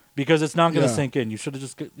 Because it's not going to sink in. You should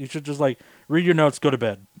just like, read your notes, go to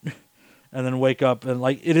bed. And then wake up. And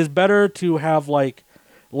like, it is better to have like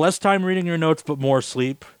less time reading your notes, but more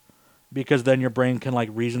sleep. Because then your brain can like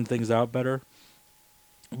reason things out better.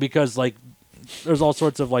 Because like... There's all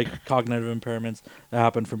sorts of like cognitive impairments that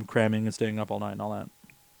happen from cramming and staying up all night and all that.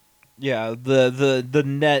 Yeah, the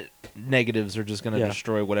net negatives are just going to Yeah.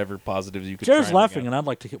 destroy whatever positives you could. Jared's try laughing, and and I'd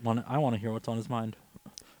like to hit one. I want to hear what's on his mind.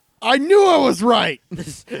 I knew I was right.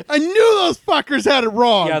 I knew those fuckers had it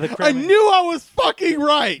wrong. Yeah, the I cramming- knew I was fucking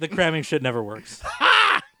right. The cramming shit never works.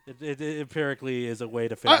 It empirically is a way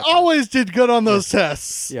to fail. I always did good on those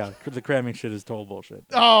tests. Yeah, the cramming shit is total bullshit.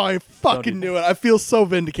 Oh, I Don't fucking do knew it. I feel so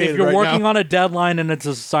vindicated If you're right working now. on a deadline and it's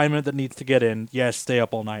an assignment that needs to get in, yes, stay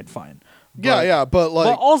up all night, fine. Yeah, but like,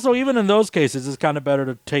 But also, even in those cases, it's kind of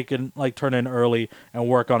better to turn in early and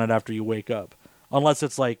work on it after you wake up. Unless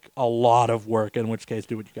it's like a lot of work, in which case,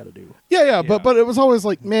 do what you got to do. yeah, but it was always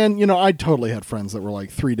like, man, I totally had friends that were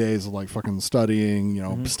like 3 days of like fucking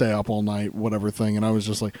studying, stay up all night, whatever thing, and I was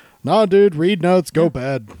just like, nah, dude, read notes, go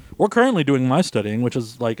bed. We're currently doing my studying, which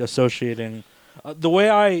is like associating. The way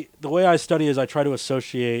I study is I try to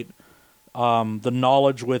associate the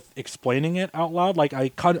knowledge with explaining it out loud. Like I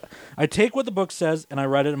take what the book says and I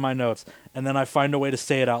write it in my notes, and then I find a way to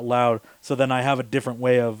say it out loud. So then I have a different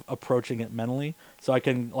way of approaching it mentally. So I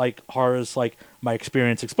can like harness like my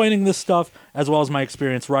experience explaining this stuff, as well as my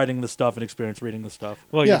experience writing the stuff and experience reading the stuff.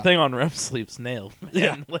 Well, Yeah. your thing on REM sleep's nailed.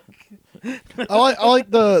 Man. Yeah. I like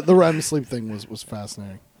the REM sleep thing was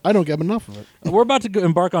fascinating. I don't get enough of it. We're about to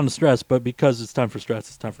embark on stress, but because it's time for stress,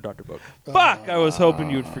 it's time for Dr. Book. Fuck! I was hoping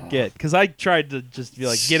you would forget because I tried to just be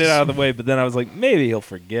like, get it out of the way, but then I was like, maybe he'll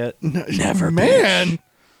forget. Never, man.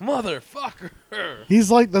 Motherfucker! He's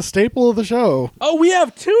like the staple of the show. Oh, we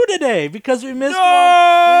have two today because we missed No!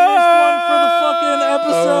 one. We missed one for the fucking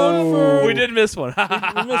episode. For We did miss one.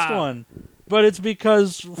 we missed one, but it's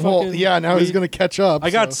because Well, fucking yeah, now he's we- gonna catch up. I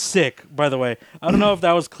got so. sick, by the way. I don't know if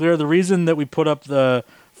that was clear. The reason that we put up the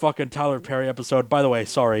fucking Tyler Perry episode, by the way,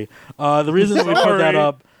 sorry. The reason that we put that Sorry.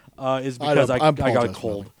 up is because I got a apologize,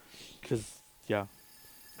 cold. Because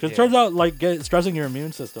it turns out like stressing your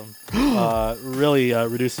immune system really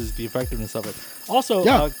reduces the effectiveness of it. Also,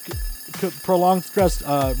 Yeah. prolonged stress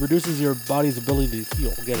reduces your body's ability to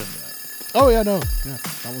heal. We'll get into that. Oh yeah, no, yeah,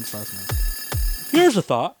 that one's fascinating. Here's a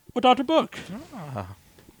thought with Dr. Book.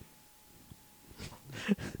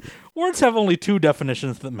 Words have only two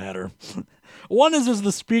definitions that matter. One is as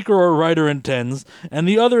the speaker or writer intends, and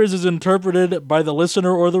the other is as interpreted by the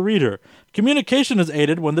listener or the reader. Communication is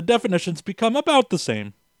aided when the definitions become about the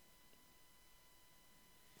same.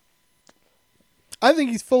 I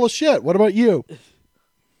think he's full of shit. What about you?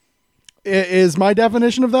 Is my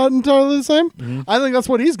definition of that entirely the same? I think that's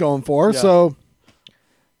what he's going for. Yeah. So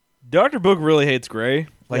Dr. Book really hates gray.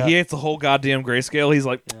 Like, he hates the whole goddamn grayscale. He's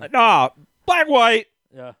like, nah, black, white.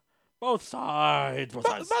 Yeah. Both sides. Both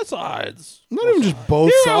sides. Both sides. not even just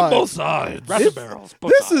both You're on sides. both sides. Rats and barrels.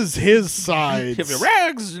 Both This sides. is his side. If your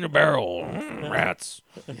rags in a barrel, rats.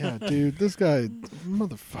 Yeah, dude, this guy,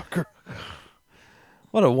 motherfucker.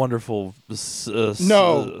 What a wonderful No,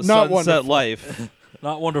 sunset not wonderful. life.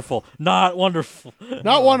 Not wonderful. Not wonderful.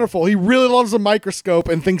 Not wonderful. He really loves a microscope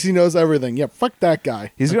and thinks he knows everything. Yeah, fuck that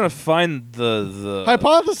guy. He's gonna find the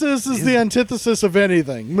Hypothesis is the antithesis of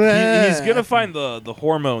anything. he's gonna find the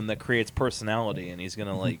hormone that creates personality, and he's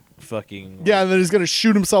gonna like fucking Yeah, and then he's gonna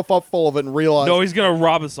shoot himself up full of it and realize. No, he's gonna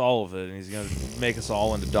rob us all of it, and he's gonna make us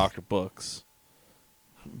all into Dr. Books.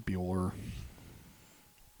 Bueller.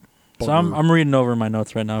 So I'm reading over my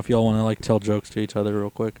notes right now. If y'all want to like tell jokes to each other real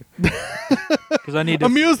quick, because I need to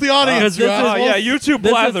Amuse the audience. Because this Josh. is- Yeah, you two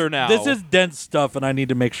this blather is, now. This is dense stuff, and I need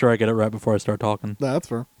to make sure I get it right before I start talking. That's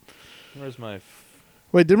fair. Where's my?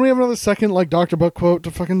 Wait, didn't we have another second like Dr. Buck quote to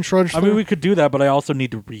fucking trudge I through? mean, we could do that, but I also need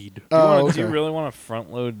to read. Oh, Do you okay. really want to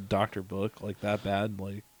front load Dr. Book like that bad?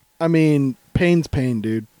 Like, I mean, pain's pain,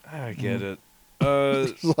 dude. I get it.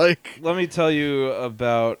 Like Let me tell you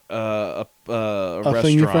about a restaurant.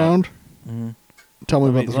 thing you found. Mhm. Tell me Let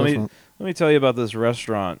about me- this let me- restaurant. Let me tell you about this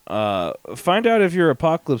restaurant. Find out if you're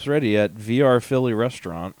apocalypse ready at VR Philly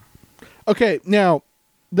Restaurant. Okay, now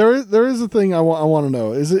there is a thing I want to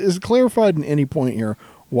know. Is it clarified in any point here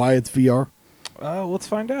why it's VR? Let's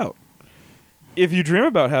find out. If you dream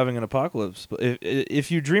about having an apocalypse, if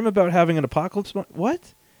you dream about having an apocalypse,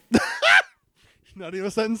 what? Not even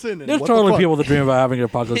a sentence in it. There's What the totally fuck? people that dream about having an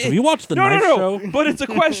apocalypse. Have you watched the No, Knife no, Show? no. But it's a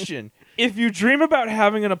question. If you dream about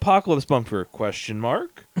having an apocalypse bunker, question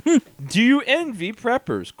mark. Do you envy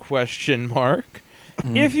preppers? Question mark.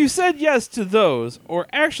 If you said yes to those, or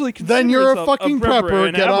actually consider Then you're a yourself fucking prepper prepper.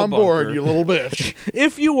 and Get have a on board, bunker, you little bitch.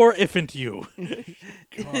 If you or ifn't you.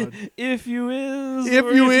 God. If you is, If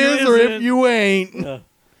or you if is or if isn't. you ain't. Yeah.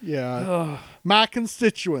 Yeah. Ugh. My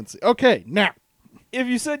constituency. Okay, now. If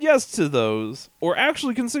you said yes to those, or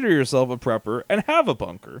actually consider yourself a prepper and have a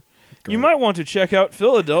bunker, you might want to check out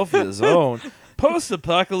Philadelphia's own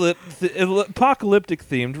post-apocalyptic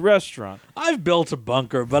themed restaurant. I've built a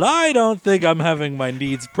bunker, but I don't think I'm having my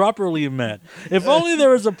needs properly met. If only there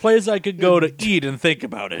was a place I could go to eat and think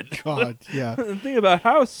about it. God, yeah. And think about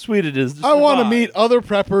how sweet it is to I want to survive. meet other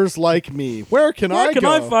preppers like me. Where can Where I can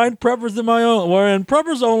go? I find preppers in my own? We're in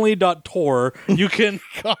preppersonly.tor. You can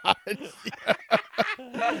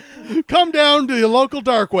Come down to your local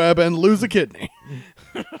dark web and lose a kidney.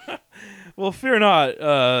 Well, fear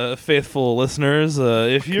not, faithful listeners.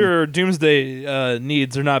 If your doomsday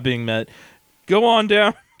needs are not being met, go on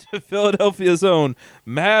down to Philadelphia's own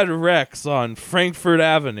Mad Rex on Frankfurt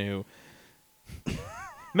Avenue.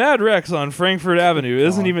 Mad Rex on Frankfurt Avenue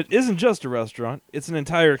isn't just a restaurant; it's an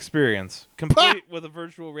entire experience, complete with a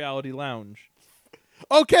virtual reality lounge.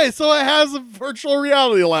 Okay, so it has a virtual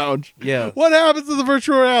reality lounge. Yeah. What happens in the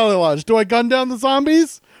virtual reality lounge? Do I gun down the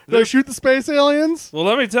zombies? Do I shoot the space aliens? Well,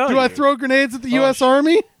 let me tell you. Do I throw grenades at the Oh, U.S. sh-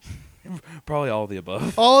 Army? Probably all of the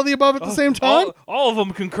above. All of the above at the same time? All of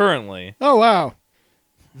them concurrently. Oh, wow.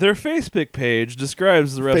 Their Facebook page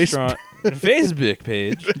describes the restaurant. Facebook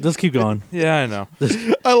page. just keep going. Yeah, I know.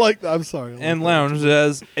 I like that. I'm sorry. I like And that. lounge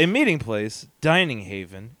as a meeting place, dining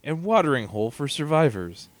haven, and watering hole for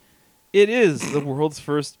survivors. It is the world's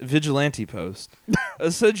first vigilante post,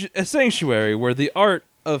 a sanctuary where the art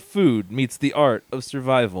of food meets the art of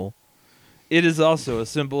survival. It is also a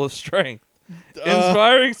symbol of strength,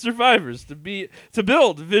 inspiring survivors to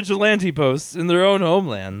build vigilante posts in their own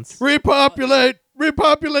homelands. Repopulate, you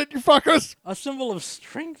fuckers. A symbol of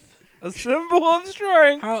strength? A symbol of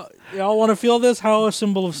strength. How y'all want to feel this? How a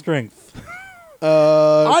symbol of strength?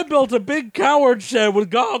 Uh, I built a big coward shed with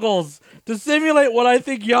goggles to simulate what I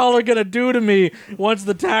think y'all are gonna do to me once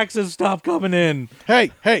the taxes stop coming in.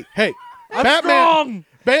 hey. I'm Batman. strong.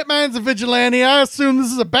 Batman's a vigilante. I assume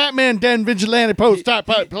this is a Batman den vigilante post type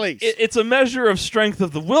place. It's a measure of strength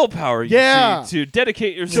of the willpower you Yeah. see to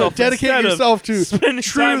dedicate yourself dedicate instead yourself of to spending time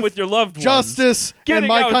truth, with your loved ones. Justice, and Getting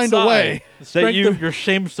my kind of outside. way. The That strength you- of your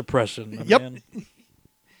shame suppression. Yep. Man.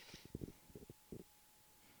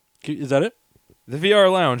 Is that it? The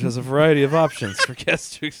VR Lounge has a variety of options for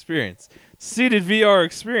guests to experience. Seated VR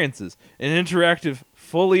experiences, an interactive,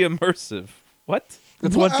 fully immersive. What?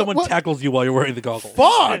 It's when What- someone what? tackles you while you're wearing the goggles.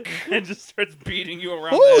 Fuck! And just starts beating you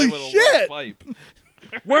around Holy the head with a shit! lead pipe.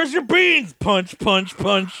 Where's your beans? Punch, punch,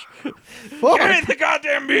 punch. Fuck! Give me the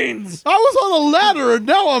goddamn beans! I was on a ladder and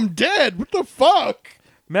now I'm dead. What the fuck?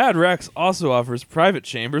 Mad Rex also offers private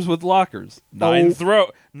chambers with lockers, nine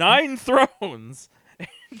thrones,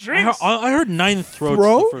 drinks, I heard 9 throats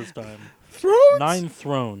Throat? the first time. Throats? 9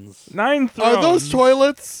 thrones. nine thrones. Are those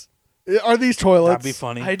toilets? Are these toilets? That'd be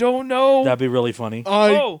funny. I don't know. That'd be really funny.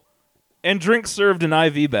 Oh, and drinks served in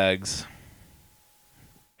IV bags.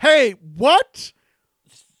 Hey, what?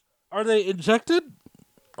 Are they injected?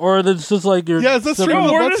 Or are they just like you're... Yeah, is that sipping- true?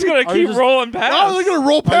 No, we're Let's just gonna are you keep just- rolling past. Oh, they're gonna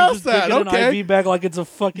roll Are you past just that. drinking Okay. an IV bag like it's a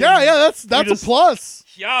fucking... Yeah, that's just- a plus.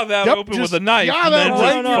 Yeah, that Yep, open just- with a knife. yeah, and that then No,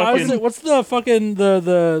 right just no, no. I was fucking- like, what's the fucking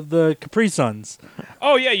the Capri Suns?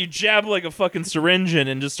 Oh yeah, you jab like a fucking syringe in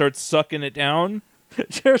and just start sucking it down.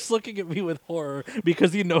 Jared's looking at me with horror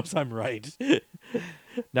because he knows I'm right.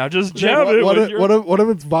 Now just jab What, it what, with if, your what if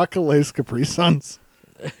it's vodka laced Capri Suns?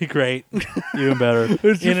 Great, even better.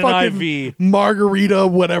 It's In your an fucking IV. margarita,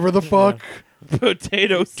 whatever the fuck.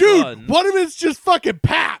 potato Dude, sun. what if it's just fucking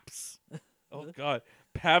Paps? Oh god,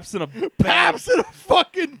 Paps in a Paps in a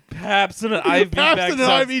fucking... Paps in an IV Paps bag in an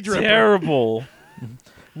sounds IV dripper. terrible.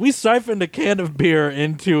 We siphoned a can of beer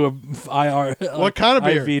into a IR. What kind of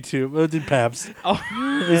beer? IV tube. It did Pabst.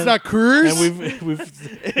 It's not Coors?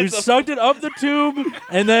 And we've sucked it up the tube,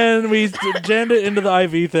 and then we jammed it into the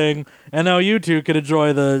IV thing, and now you two can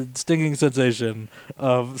enjoy the stinging sensation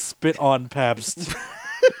of spit on Pabst.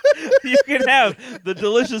 You can have the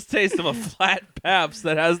delicious taste of a flat Paps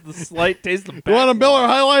that has the slight taste of. You want a Miller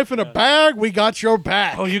High Life in a bag? We got your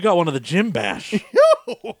back. Oh, you got one of the gym bash.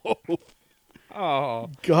 Oh.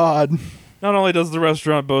 God. Not only does the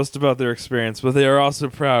restaurant boast about their experience, but they are also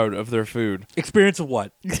proud of their food. Experience of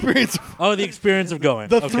what? Experience. Oh, the experience of going.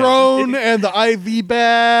 The Okay. throne and the IV I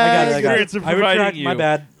bag. got it. I got Experience it. of I providing retract. you My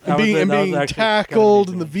bad. And was being, it. and That was being actually tackled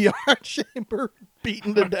in kinda the VR chamber,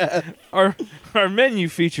 beaten to death. Our menu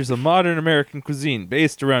features a modern American cuisine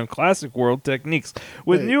based around classic world techniques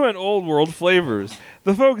with Wait. new and old world flavors.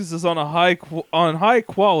 The focus is on high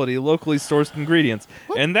quality locally sourced ingredients,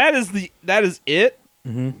 and that is it.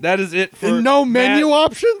 Mm-hmm. That is it for And no menu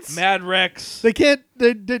options? Mad Rex They can't.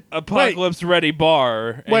 They did. Apocalypse Ready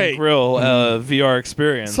Bar and Wait. Grill VR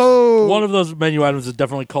experience. So One of those menu items is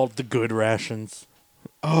definitely called the good rations.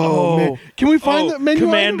 Oh, man. Can we find the menu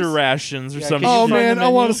Commander items? rations or Yeah, something? can you Oh find man, the I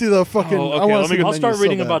want to menu? see the fucking. Oh, okay, I want let to see me the go- I'll menu start so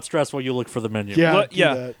reading bad. about stress while you look for the menu. Yeah, What- do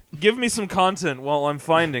yeah. that. Give me some content while I'm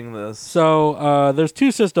finding this. So there's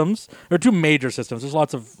two systems, or two major systems. There's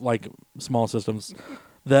lots of like small systems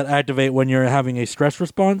that activate when you're having a stress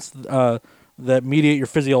response that mediate your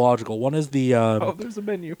physiological. One is the Oh, there's a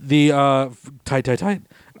menu. tight.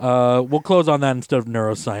 We'll close on that instead of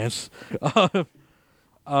neuroscience.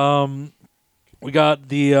 We got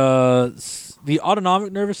the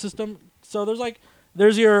autonomic nervous system. So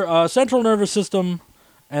there's your central nervous system,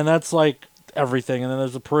 and that's like everything, and then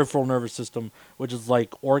there's the peripheral nervous system, which is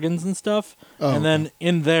like organs and stuff. Oh, And then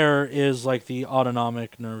in there is like the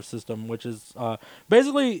autonomic nervous system, which is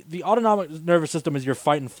basically the autonomic nervous system is your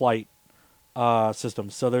fight and flight system.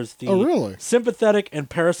 So there's the Oh, really? sympathetic and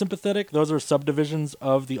parasympathetic. Those are subdivisions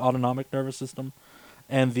of the autonomic nervous system.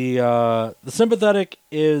 And the sympathetic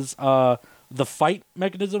is the fight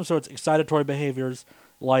mechanism, so it's excitatory behaviors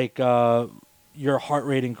like your heart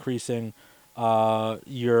rate increasing,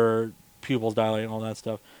 your pupils dilating, all that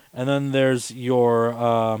stuff. And then there's your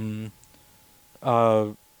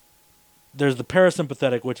there's the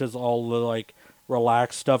parasympathetic, which is all the like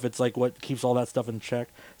relaxed stuff. It's like what keeps all that stuff in check.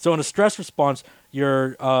 So in a stress response,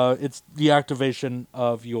 it's the activation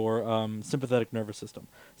of your sympathetic nervous system.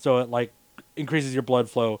 So it like increases your blood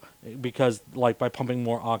flow because like by pumping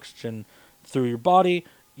more oxygen through your body,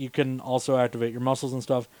 you can also activate your muscles and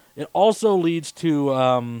stuff. It also leads to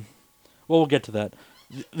well, we'll get to that.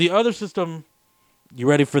 The other system, you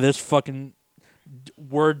ready for this fucking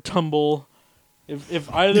word tumble?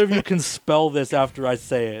 If either of you can spell this after I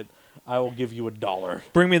say it, I will give you $1.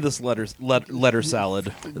 Bring me this letter salad.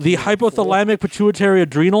 The hypothalamic pituitary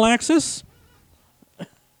adrenal axis.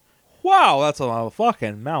 Wow, that's a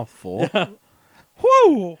fucking mouthful.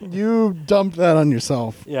 Whoa! You dumped that on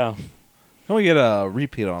yourself. Yeah. Can we get a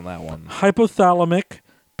repeat on that one? Hypothalamic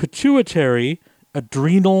pituitary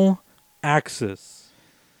adrenal axis.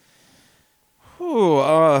 Ooh,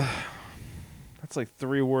 that's like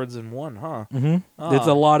 3 words in one, huh? Mm-hmm. Ah. It's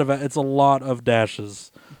a lot of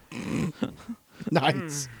dashes.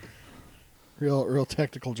 Nice. Real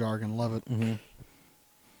technical jargon. Love it. Mm-hmm.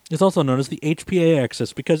 It's also known as the HPA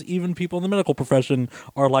axis because even people in the medical profession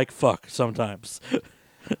are like fuck sometimes.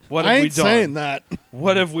 What I have we ain't done? saying that.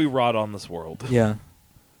 What have we wrought on this world? Yeah.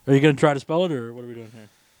 Are you gonna try to spell it, or what are we doing here?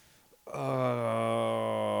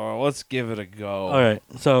 Let's give it a go. All right.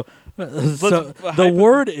 So the hypo-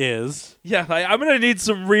 word is Yeah, I'm gonna need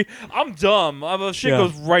some I'm dumb. Shit Yeah.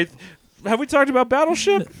 goes right. Have we talked about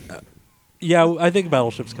Battleship? yeah. I think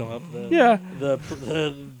battleships come up. Yeah.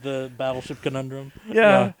 The battleship conundrum.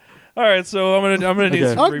 Yeah. All right, so I'm gonna need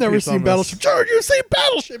Okay. some I've never repeats on seen this. Battleship. George, you've seen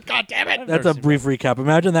Battleship. God damn it. That's never a seen brief recap.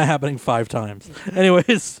 Imagine that happening 5 times.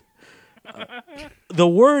 Anyways, the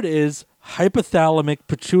word is hypothalamic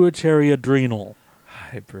pituitary adrenal.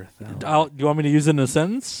 Hyperthalamic. Do you want me to use it in a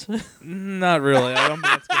sentence? Not really. I don't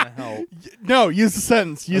think that's gonna help. No, use the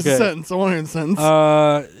sentence. Use the Okay. sentence. I want to hear the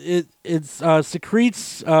sentence. It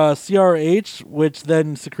secretes CRH, which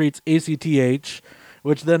then secretes ACTH,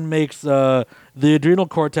 which then makes the adrenal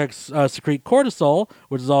cortex secrete cortisol,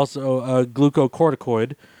 which is also a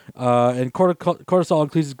glucocorticoid, and cortisol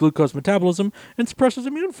increases glucose metabolism and suppresses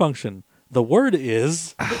immune function. The word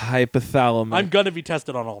is Hypothalamic. I'm gonna be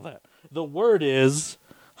tested on all that. The word is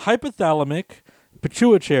hypothalamic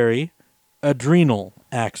pituitary adrenal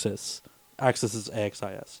axis. Axis is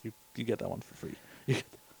AXIS. You get that one for free.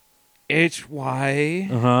 HY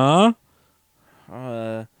Uh-huh.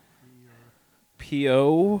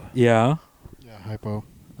 PO Yeah. Yeah, hypo.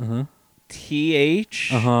 Uh-huh.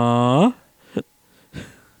 TH Uh-huh.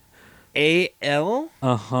 AL.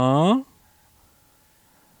 Uh-huh.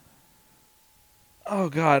 Oh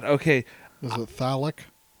God. Okay. Is it thallic?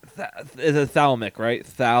 It's a thalamic, right?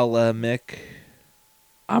 Thalamic.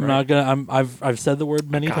 I'm not gonna I've said the word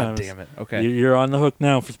many God times. damn it. Okay. You're on the hook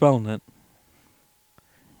now for spelling it.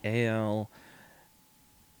 AL.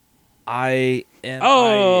 I N.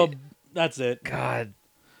 Oh, that's it. God.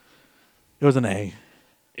 It was an A.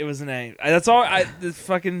 It was an A. That's all. This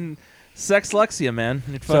fucking sexlexia, man.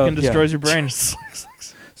 It So, fucking yeah. destroys your brain.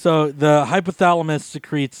 So the hypothalamus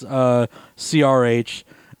secretes CRH,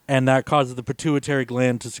 and that causes the pituitary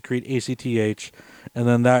gland to secrete ACTH, and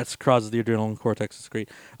then that causes the adrenal cortex to secrete.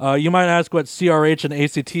 You might ask what CRH and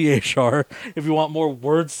ACTH are. If you want more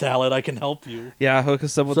word salad, I can help you. Yeah, hook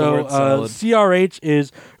us up with the So word salad. CRH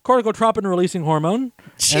is corticotropin releasing hormone,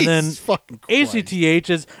 and then Jesus fucking Christ. ACTH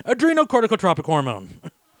is adrenocorticotropic hormone.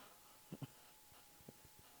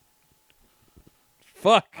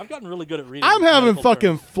 Fuck. I've gotten really good at reading. I'm having medical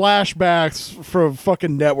fucking terms. flashbacks from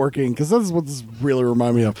fucking networking because this is what this really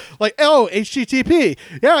remind me of. Like, oh, HTTP.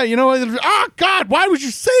 Yeah, you know what? Oh, God, why would you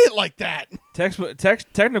say it like that?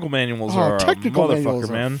 Technical manuals Oh, are technical a manuals motherfucker,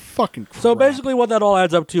 are man. fucking crap. So basically, what that all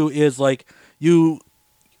adds up to is like you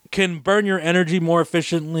can burn your energy more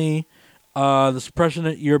efficiently. The suppression,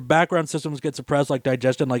 your background systems get suppressed, like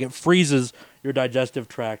digestion, like it freezes your digestive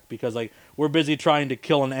tract because like we're busy trying to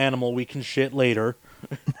kill an animal we can shit later.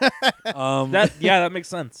 That makes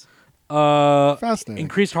sense. Fascinating.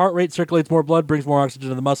 Increased heart rate circulates more blood, brings more oxygen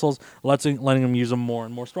to the muscles, letting them use them more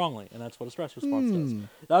and more strongly, and that's what a stress response does.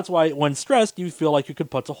 That's why when stressed, you feel like you could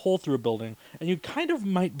punch a hole through a building, and you kind of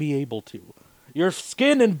might be able to. Your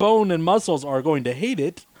skin and bone and muscles are going to hate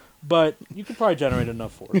it, but you could probably generate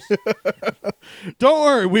enough force. Don't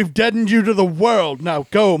worry, we've deadened you to the world. Now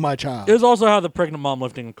go, my child. It was also how the pregnant mom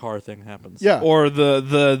lifting a car thing happens. Yeah. Or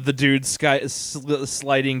the dude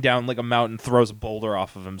sliding down like a mountain throws a boulder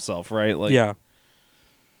off of himself, right? Like, Yeah.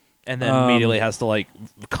 and then immediately has to like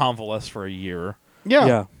convalesce for a year. yeah.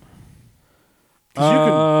 Yeah. 'Cause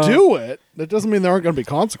you can do it. That doesn't mean there aren't going to be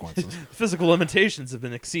consequences. Physical limitations have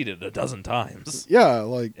been exceeded a dozen times Yeah,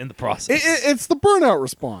 like in the process. it's the burnout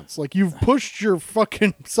response. Like you've pushed your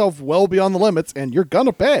fucking self well beyond the limits, and you're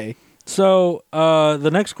gonna pay. So the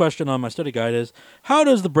next question on my study guide is, how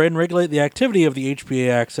does the brain regulate the activity of the HPA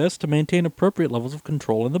axis to maintain appropriate levels of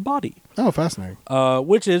control in the body? Oh, fascinating.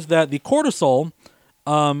 Which is that the cortisol,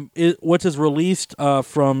 which is released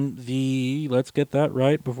from the, let's get that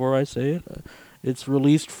right before I say it, it's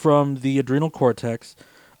released from the adrenal cortex.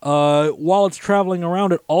 While it's traveling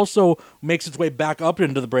around, it also makes its way back up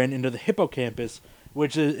into the brain, into the hippocampus,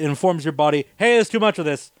 which informs your body, hey, there's too much of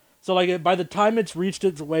this. So like by the time it's reached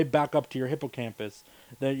its way back up to your hippocampus,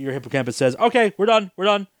 that your hippocampus says, okay, we're done.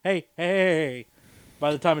 Hey.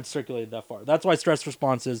 By the time it's circulated that far. That's why stress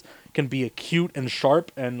responses can be acute and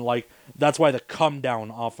sharp, and like that's why the come down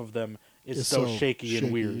off of them is It's so shaky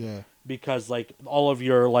and weird. Yeah. Because like all of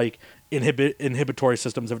your like inhibitory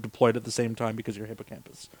systems have deployed at the same time because of your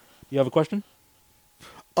hippocampus. You have a question?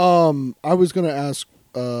 I was gonna ask,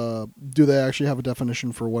 do they actually have a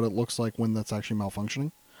definition for what it looks like when that's actually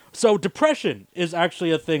malfunctioning? So depression is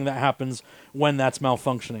actually a thing that happens when that's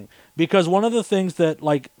malfunctioning. Because one of the things that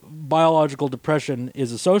like biological depression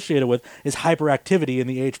is associated with is hyperactivity in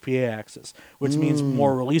the HPA axis, which means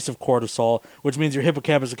more release of cortisol, which means your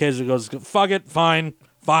hippocampus occasionally goes, fuck it, fine.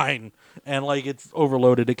 And like it's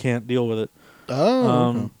overloaded, it can't deal with it. Oh,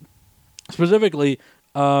 okay. Specifically,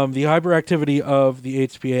 the hyperactivity of the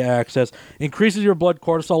HPA axis increases your blood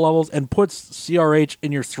cortisol levels and puts CRH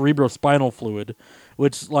in your cerebrospinal fluid,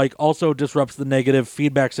 which like also disrupts the negative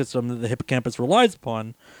feedback system that the hippocampus relies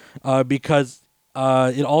upon, because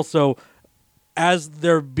it also, as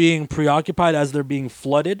they're being preoccupied, as they're being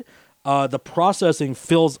flooded, the processing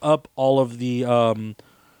fills up all of the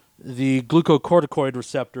glucocorticoid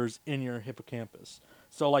receptors in your hippocampus.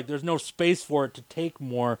 So like there's no space for it to take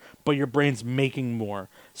more, but your brain's making more.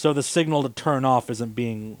 So the signal to turn off isn't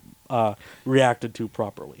being reacted to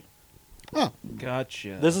properly. Oh,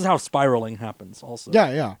 Gotcha. This is how spiraling happens also.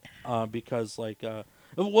 yeah. Because like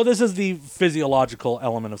well, this is the physiological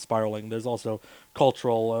element of spiraling. There's also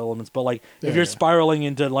cultural elements, but like if Yeah, you're yeah. spiraling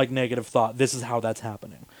into like negative thought, this is how that's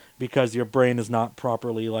happening, because your brain is not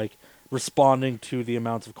properly like responding to the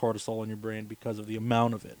amounts of cortisol in your brain because of the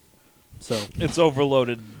amount of it. So It's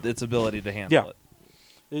overloaded its ability to handle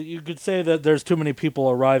Yeah. You could say that there's too many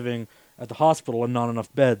people arriving at the hospital and not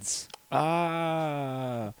enough beds. it.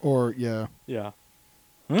 Or yeah. Yeah.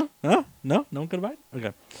 Huh? No one could abide?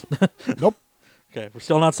 Okay. Nope. Okay, we're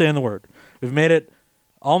still not saying the word. We've made it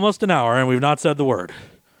almost an hour and we've not said the word.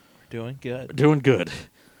 Doing We're good. doing good.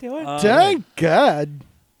 Doing Thank God.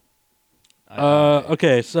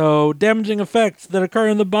 Okay, so damaging effects that occur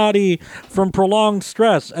in the body from prolonged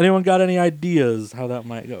stress. Anyone got any ideas how that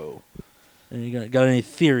might go? Got any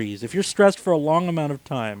theories? If you're stressed for a long amount of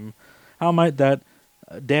time, how might that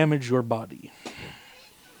damage your body?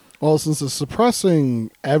 Well, since it's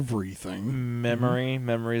suppressing everything,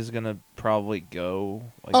 Memory is gonna probably go.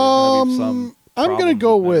 Like, there's gonna be some I'm gonna problems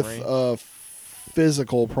go memory. with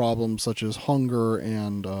physical problems such as hunger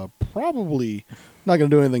and probably not gonna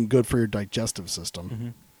do anything good for your digestive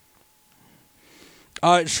system.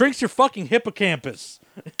 It shrinks your fucking hippocampus.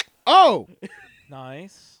 Oh,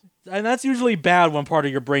 Nice. And that's usually bad when part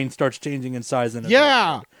of your brain starts changing in size. And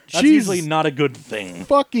yeah. that's Jeez. usually not a good thing.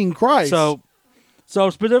 Fucking Christ. So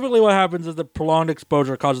specifically, what happens is that prolonged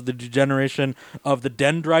exposure causes the degeneration of the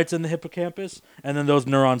dendrites in the hippocampus, and then those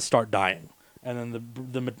neurons start dying, and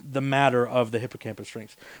then the matter of the hippocampus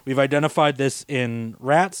shrinks. We've identified this in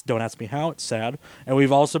rats. Don't ask me how. It's sad. And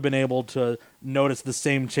we've also been able to notice the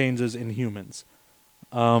same changes in humans.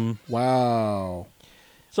 wow.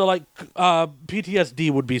 So, like, PTSD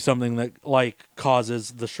would be something that, like,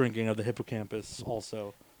 causes the shrinking of the hippocampus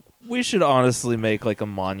also. We should honestly make like a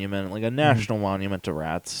monument, like a national monument to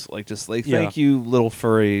rats. Like just like Yeah. thank you, little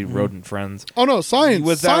furry rodent friends. Oh no, science.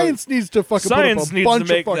 Without- Science needs to fucking Science put up a needs bunch to of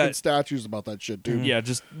make fucking that- statues about that shit, dude. Yeah,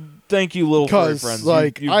 just thank you, little furry 'Cause, friends.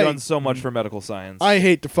 like, You've I- done so much for medical science. I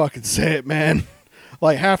hate to fucking say it, man.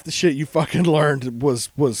 Like half the shit you fucking learned was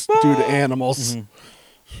due to animals.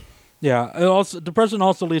 Yeah. It also, depression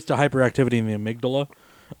also leads to hyperactivity in the amygdala,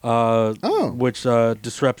 which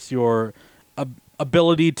disrupts your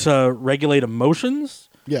ability to regulate emotions.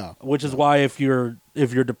 Yeah. Which is why if you're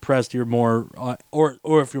depressed, you're more or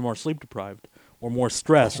if you're more sleep deprived or more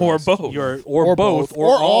stressed Or both. or both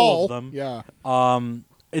or all of them. Yeah.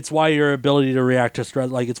 It's why your ability to react to stress,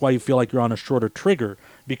 like it's why you feel like you're on a shorter trigger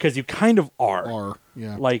because you kind of are.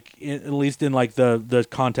 Yeah. Like at least in like the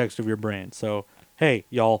context of your brain. So hey,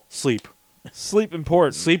 y'all, sleep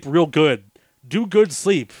important. real good. Do good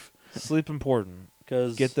sleep Sleep important.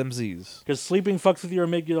 because Get them Z's. because sleeping fucks with your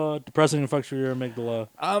amygdala, depressing fucks with your amygdala.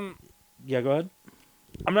 Yeah, go ahead.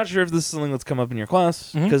 I'm not sure if this is something that's come up in your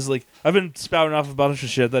class Mhm. because like I've been spouting off a bunch of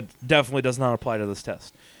shit that definitely does not apply to this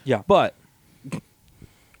test. Yeah. But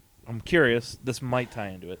I'm curious. This might tie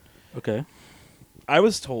into it. Okay. I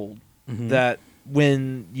was told Mhm. that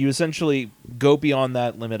when you essentially go beyond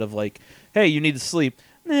that limit of like, hey, you need to sleep.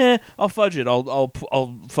 Nah, I'll fudge it.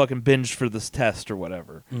 I'll fucking binge for this test or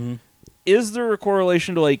whatever. Mhm. Is there a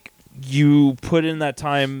correlation to like you put in that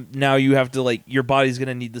time? Now you have to like your body's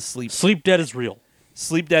gonna need to sleep. Sleep debt is real.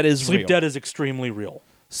 Sleep debt is Sleep real. debt is extremely real.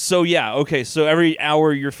 So yeah, okay. So every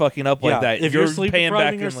hour you're fucking up like that, if you're you're sleep paying back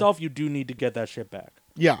depriving in, yourself, you do need to get that shit back.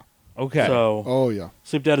 Yeah. okay. So Oh yeah.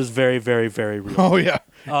 sleep debt is very, very, very real. Oh yeah.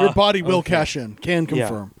 Your body will okay. cash in. Can Yeah.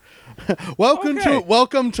 confirm. welcome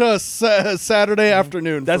Okay. to Saturday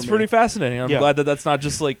afternoon. That's for me. pretty fascinating. I'm Yeah. glad that that's not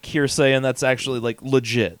just like hearsay and that's actually like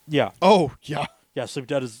legit. Yeah, Oh yeah. yeah. Sleep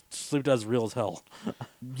debt is real as hell.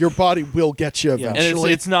 Your body will get you Yeah. And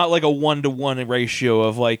eventually. it's not like a 1-to-1 ratio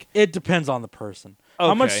of like It depends on the person.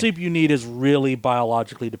 How much Okay. sleep you need is really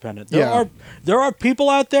biologically dependent. Yeah. There are people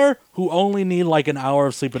out there who only need like an hour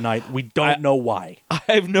of sleep a night. We don't know why.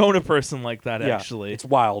 I've known a person like that Yeah, actually. it's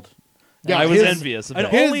wild. Yeah, I was his- envious of And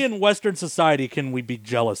that. only in Western society can we be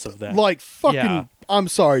jealous of that. like fucking. Yeah. I'm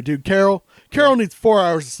sorry, dude. Carol needs 4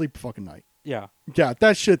 hours of sleep a fucking night. yeah, Yeah,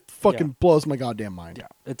 that shit fucking Yeah. blows my goddamn mind. yeah,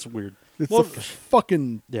 it's weird. It's Well,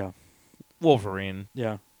 fucking. Yeah, Wolverine.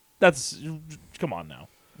 yeah. That's come on now.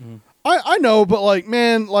 I know, but like,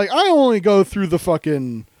 man, like I only go through the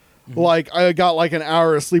fucking. Like I got like an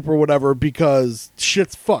hour of sleep or whatever because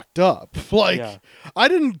shit's fucked up. Like Yeah. I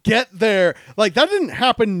didn't get there. Like that didn't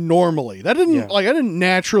happen normally. That didn't Yeah. like I didn't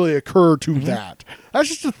naturally occur to that. That's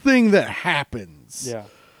just a thing that happens. Yeah.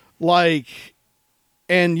 Like,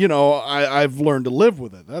 and you know I've learned to live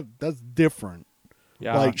with it. That's different.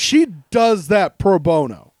 Yeah. Like she does that pro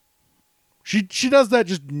bono. She does that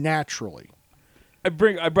just naturally. I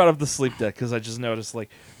brought up the sleep debt because I just noticed like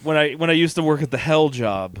when I used to work at the hell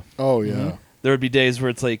job, Oh yeah. there would be days where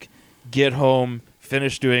it's like get home,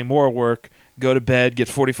 finish doing more work, go to bed, get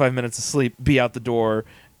 45 minutes of sleep, be out the door,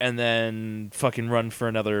 and then fucking run for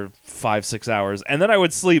another 5-6 hours, and then I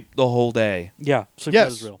would sleep the whole day. Yeah, sleep debt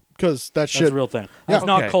Yes, is real. because that That's shit. a real thing. Yeah. That's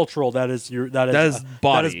not Okay. cultural. That is That is that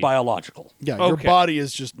body. is biological. Yeah, your Okay. body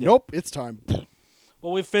is just nope. It's time.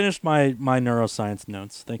 Well, we finished my neuroscience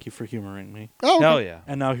notes. Thank you for humoring me. Oh okay. Hell yeah.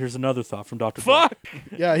 And now here's another thought from Dr. Fuck!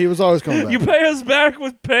 Yeah, he was always coming back. You pay us back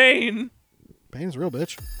with pain. Pain's real,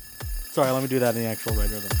 bitch. Sorry, let me do that in the actual right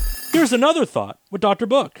rhythm. Here's another thought with Dr.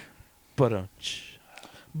 Book. But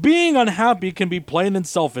Being unhappy can be plain and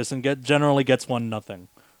selfish and generally gets one nothing.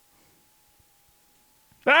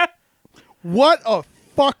 What a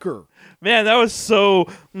fucker. man, that was so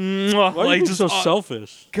Why are you just so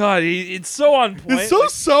selfish? God, it's so on point. It's so Like,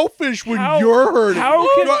 selfish when how- you're hurting. how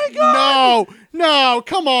can- no, Oh my God! no,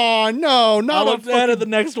 come on, no, I not a looked ahead of the fucking.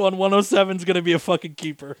 next one. 107 is going to be a fucking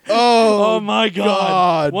keeper. Oh, Oh my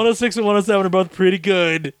god. 106 and 107 are both pretty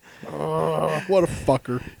good. what a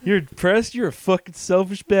fucker. You're depressed. You're a fucking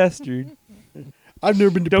selfish bastard. I've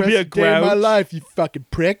never been Don't depressed be a a day in my grouch. life, you fucking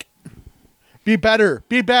prick. Be better.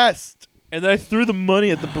 Be best. And then I threw the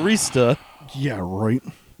money at the barista. Yeah, right.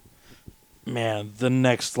 Man, the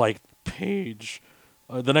next page,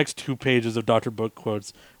 the next 2 pages of Dr. Book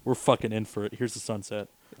quotes, we're fucking in for it. Here's the sunset.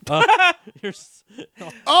 Here's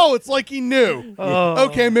Oh, it's like he knew.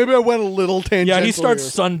 Okay, maybe I went a little tangential. yeah. He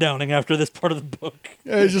starts here. sundowning after this part of the book.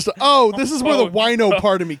 It's just this is where the wino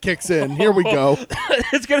part of me kicks in. Here we go.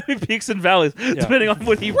 It's gonna be peaks and valleys depending on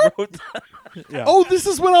what he wrote. Yeah. Oh, this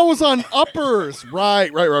is when I was on uppers.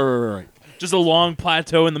 Right. Just a long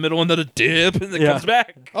plateau in the middle and then a dip and then it Yeah. comes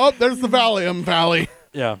back. Oh, there's the Valium Valley.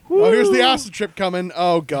 Yeah. Oh, here's the acid trip coming.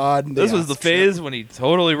 Oh God, This was the acid trip. phase when he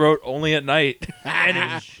totally wrote only at night. And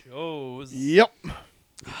it shows. Yep.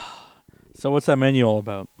 So what's that menu all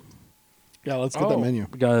about? Yeah, let's get that Oh. menu.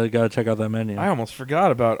 We gotta check out that menu. I almost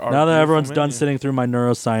forgot about our Now that beautiful everyone's done menu. sitting through my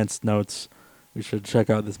neuroscience notes, we should check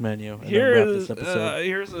out this menu and then wrap Here's this episode.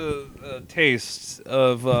 here's a taste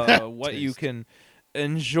of what you can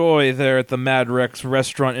enjoy there at the Mad Rex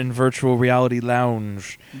Restaurant and Virtual Reality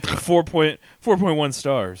Lounge. 4.1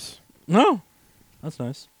 stars. No, that's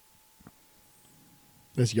nice.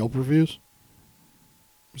 There's Yelp reviews.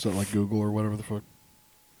 Is that like Google or whatever the fuck?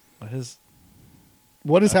 What is?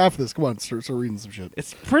 What is half of this? Come on, start reading some shit.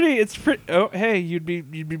 It's pretty. Oh, hey, you'd be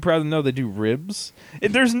proud to know they do ribs.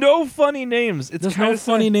 There's no funny names. It's There's kinda no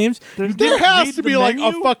funny names. There's You There didn't has read to the be like a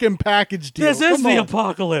menu? fucking package deal. This is Come the on.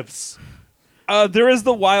 apocalypse. There is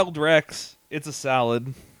the Wild Rex. It's a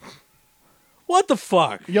salad. What the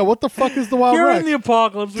fuck? Yeah, what the fuck is the Wild Here Rex? in the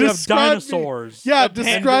apocalypse, we have Describe me- dinosaurs. Yeah,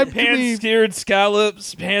 describe to me. Pan-seared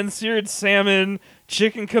scallops, pan-seared salmon,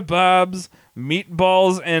 chicken kebabs,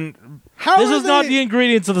 meatballs, and How This are is not they- the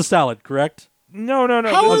ingredients of the salad, correct? no.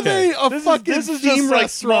 How are Okay. they a This is- fucking this is just theme a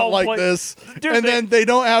restaurant small like pla- this, Dude, and they- then they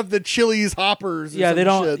don't have the Chili's hoppers? Or Yeah, they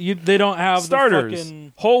some don't. shit? They don't have starters, The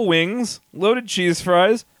fucking, whole wings, loaded cheese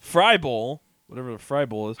fries, fry bowl, whatever the fry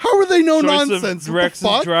bowl is. How are they no choice nonsense? Of What the Rex's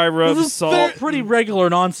fuck? dry rub, this is salt, pretty regular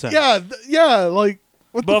nonsense. Yeah, like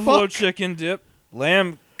what buffalo the fuck? chicken dip,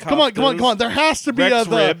 lam. Come on! There has to be Rex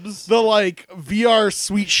the ribs. like VR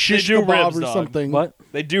sweet shish do kebab ribs, or dog. something. What?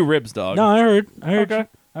 They do ribs, dog. No, I heard. Okay. You.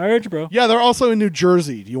 I heard you, bro. Yeah, they're also in New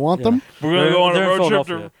Jersey. Do you want them? We're gonna go on They're a in road trip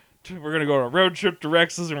Philadelphia. We're gonna go on a road trip to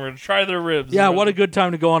Rex's and we're gonna try their ribs. Yeah, what a good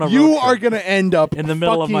time to go on a road You trip are gonna end up in the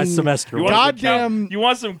middle of my fucking- semester. You What want a some Goddamn- you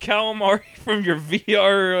want some calamari from your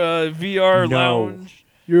VR No. lounge?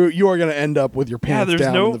 You are gonna end up with your pants there's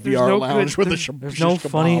down no- in the there's VR no lounge good- with a There's shish no kebab.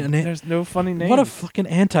 funny. There's no funny name. What a fucking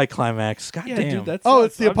anticlimax! God yeah, damn. dude. That's Oh,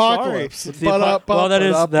 it's the I'm sorry. apocalypse. It's the well,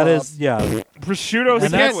 that is yeah. Prosciutto You And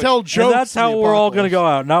can't sandwich. tell And jokes. that's in how the we're all gonna apocalypse. go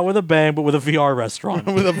out, not with a bang, but with a VR restaurant.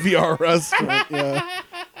 with a VR restaurant. Yeah,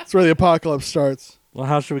 that's where the apocalypse starts. Well,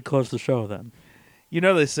 how should we close the show then? You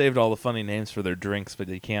know they saved all the funny names for their drinks, but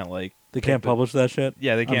they can't They can't publish that shit.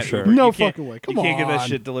 Yeah, they can't. sure. No you can't- fucking way. Come you can't get that on.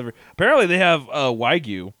 shit delivered. Apparently they have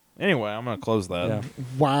Wagyu. Anyway, I'm gonna close that. Yeah,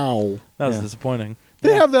 Wow, That was Yeah. disappointing.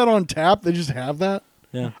 they have that on tap. They just have that.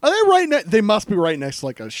 yeah. Are they right next? They must be right next to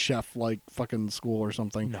like a chef, like fucking school or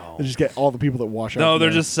something. No. They just get all the people that wash out. No, from they're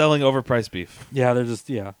there. just selling overpriced beef. Yeah, they're just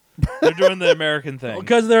yeah. They're doing the American thing.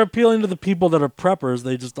 Because they're appealing to the people that are preppers.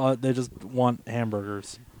 They just want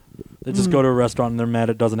hamburgers. They just go to a restaurant and they're mad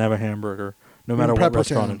it doesn't have a hamburger, no matter what Prepper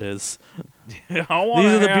restaurant town. it is. I want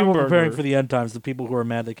These a are the people hamburger. preparing for the end times. The people who are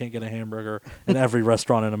mad they can't get a hamburger in every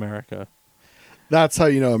restaurant in America. That's how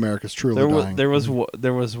you know America's truly dying. There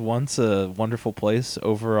was once a wonderful place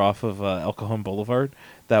over off of El Cajon Boulevard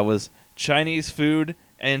that was Chinese food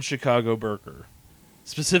and Chicago burger,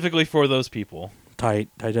 specifically for those people. Tight.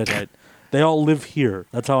 They all live here.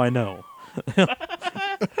 That's how I know.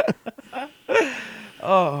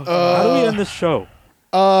 Oh, How do we end this show?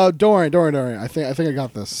 Don't worry. I think I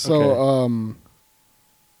got this. So, Okay.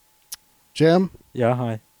 Jam, Yeah,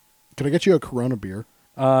 hi. can I get you a Corona beer?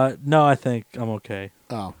 No, I think I'm okay.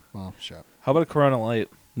 Oh, well, shit. how about a Corona Light?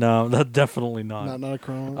 No, that definitely not. Not a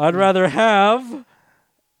Corona. I'd rather have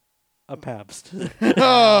a Pabst.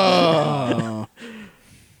 Oh.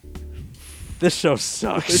 This show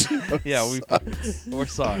sucks. Yeah, we're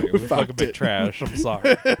sorry. We're fucking fucked big it. trash. I'm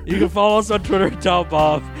sorry. You can follow us on Twitter at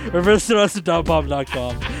DownBob or visit us at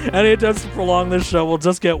downbob.com. Any attempts to prolong this show will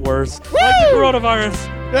just get worse. Like the coronavirus.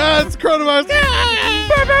 Yeah, it's coronavirus.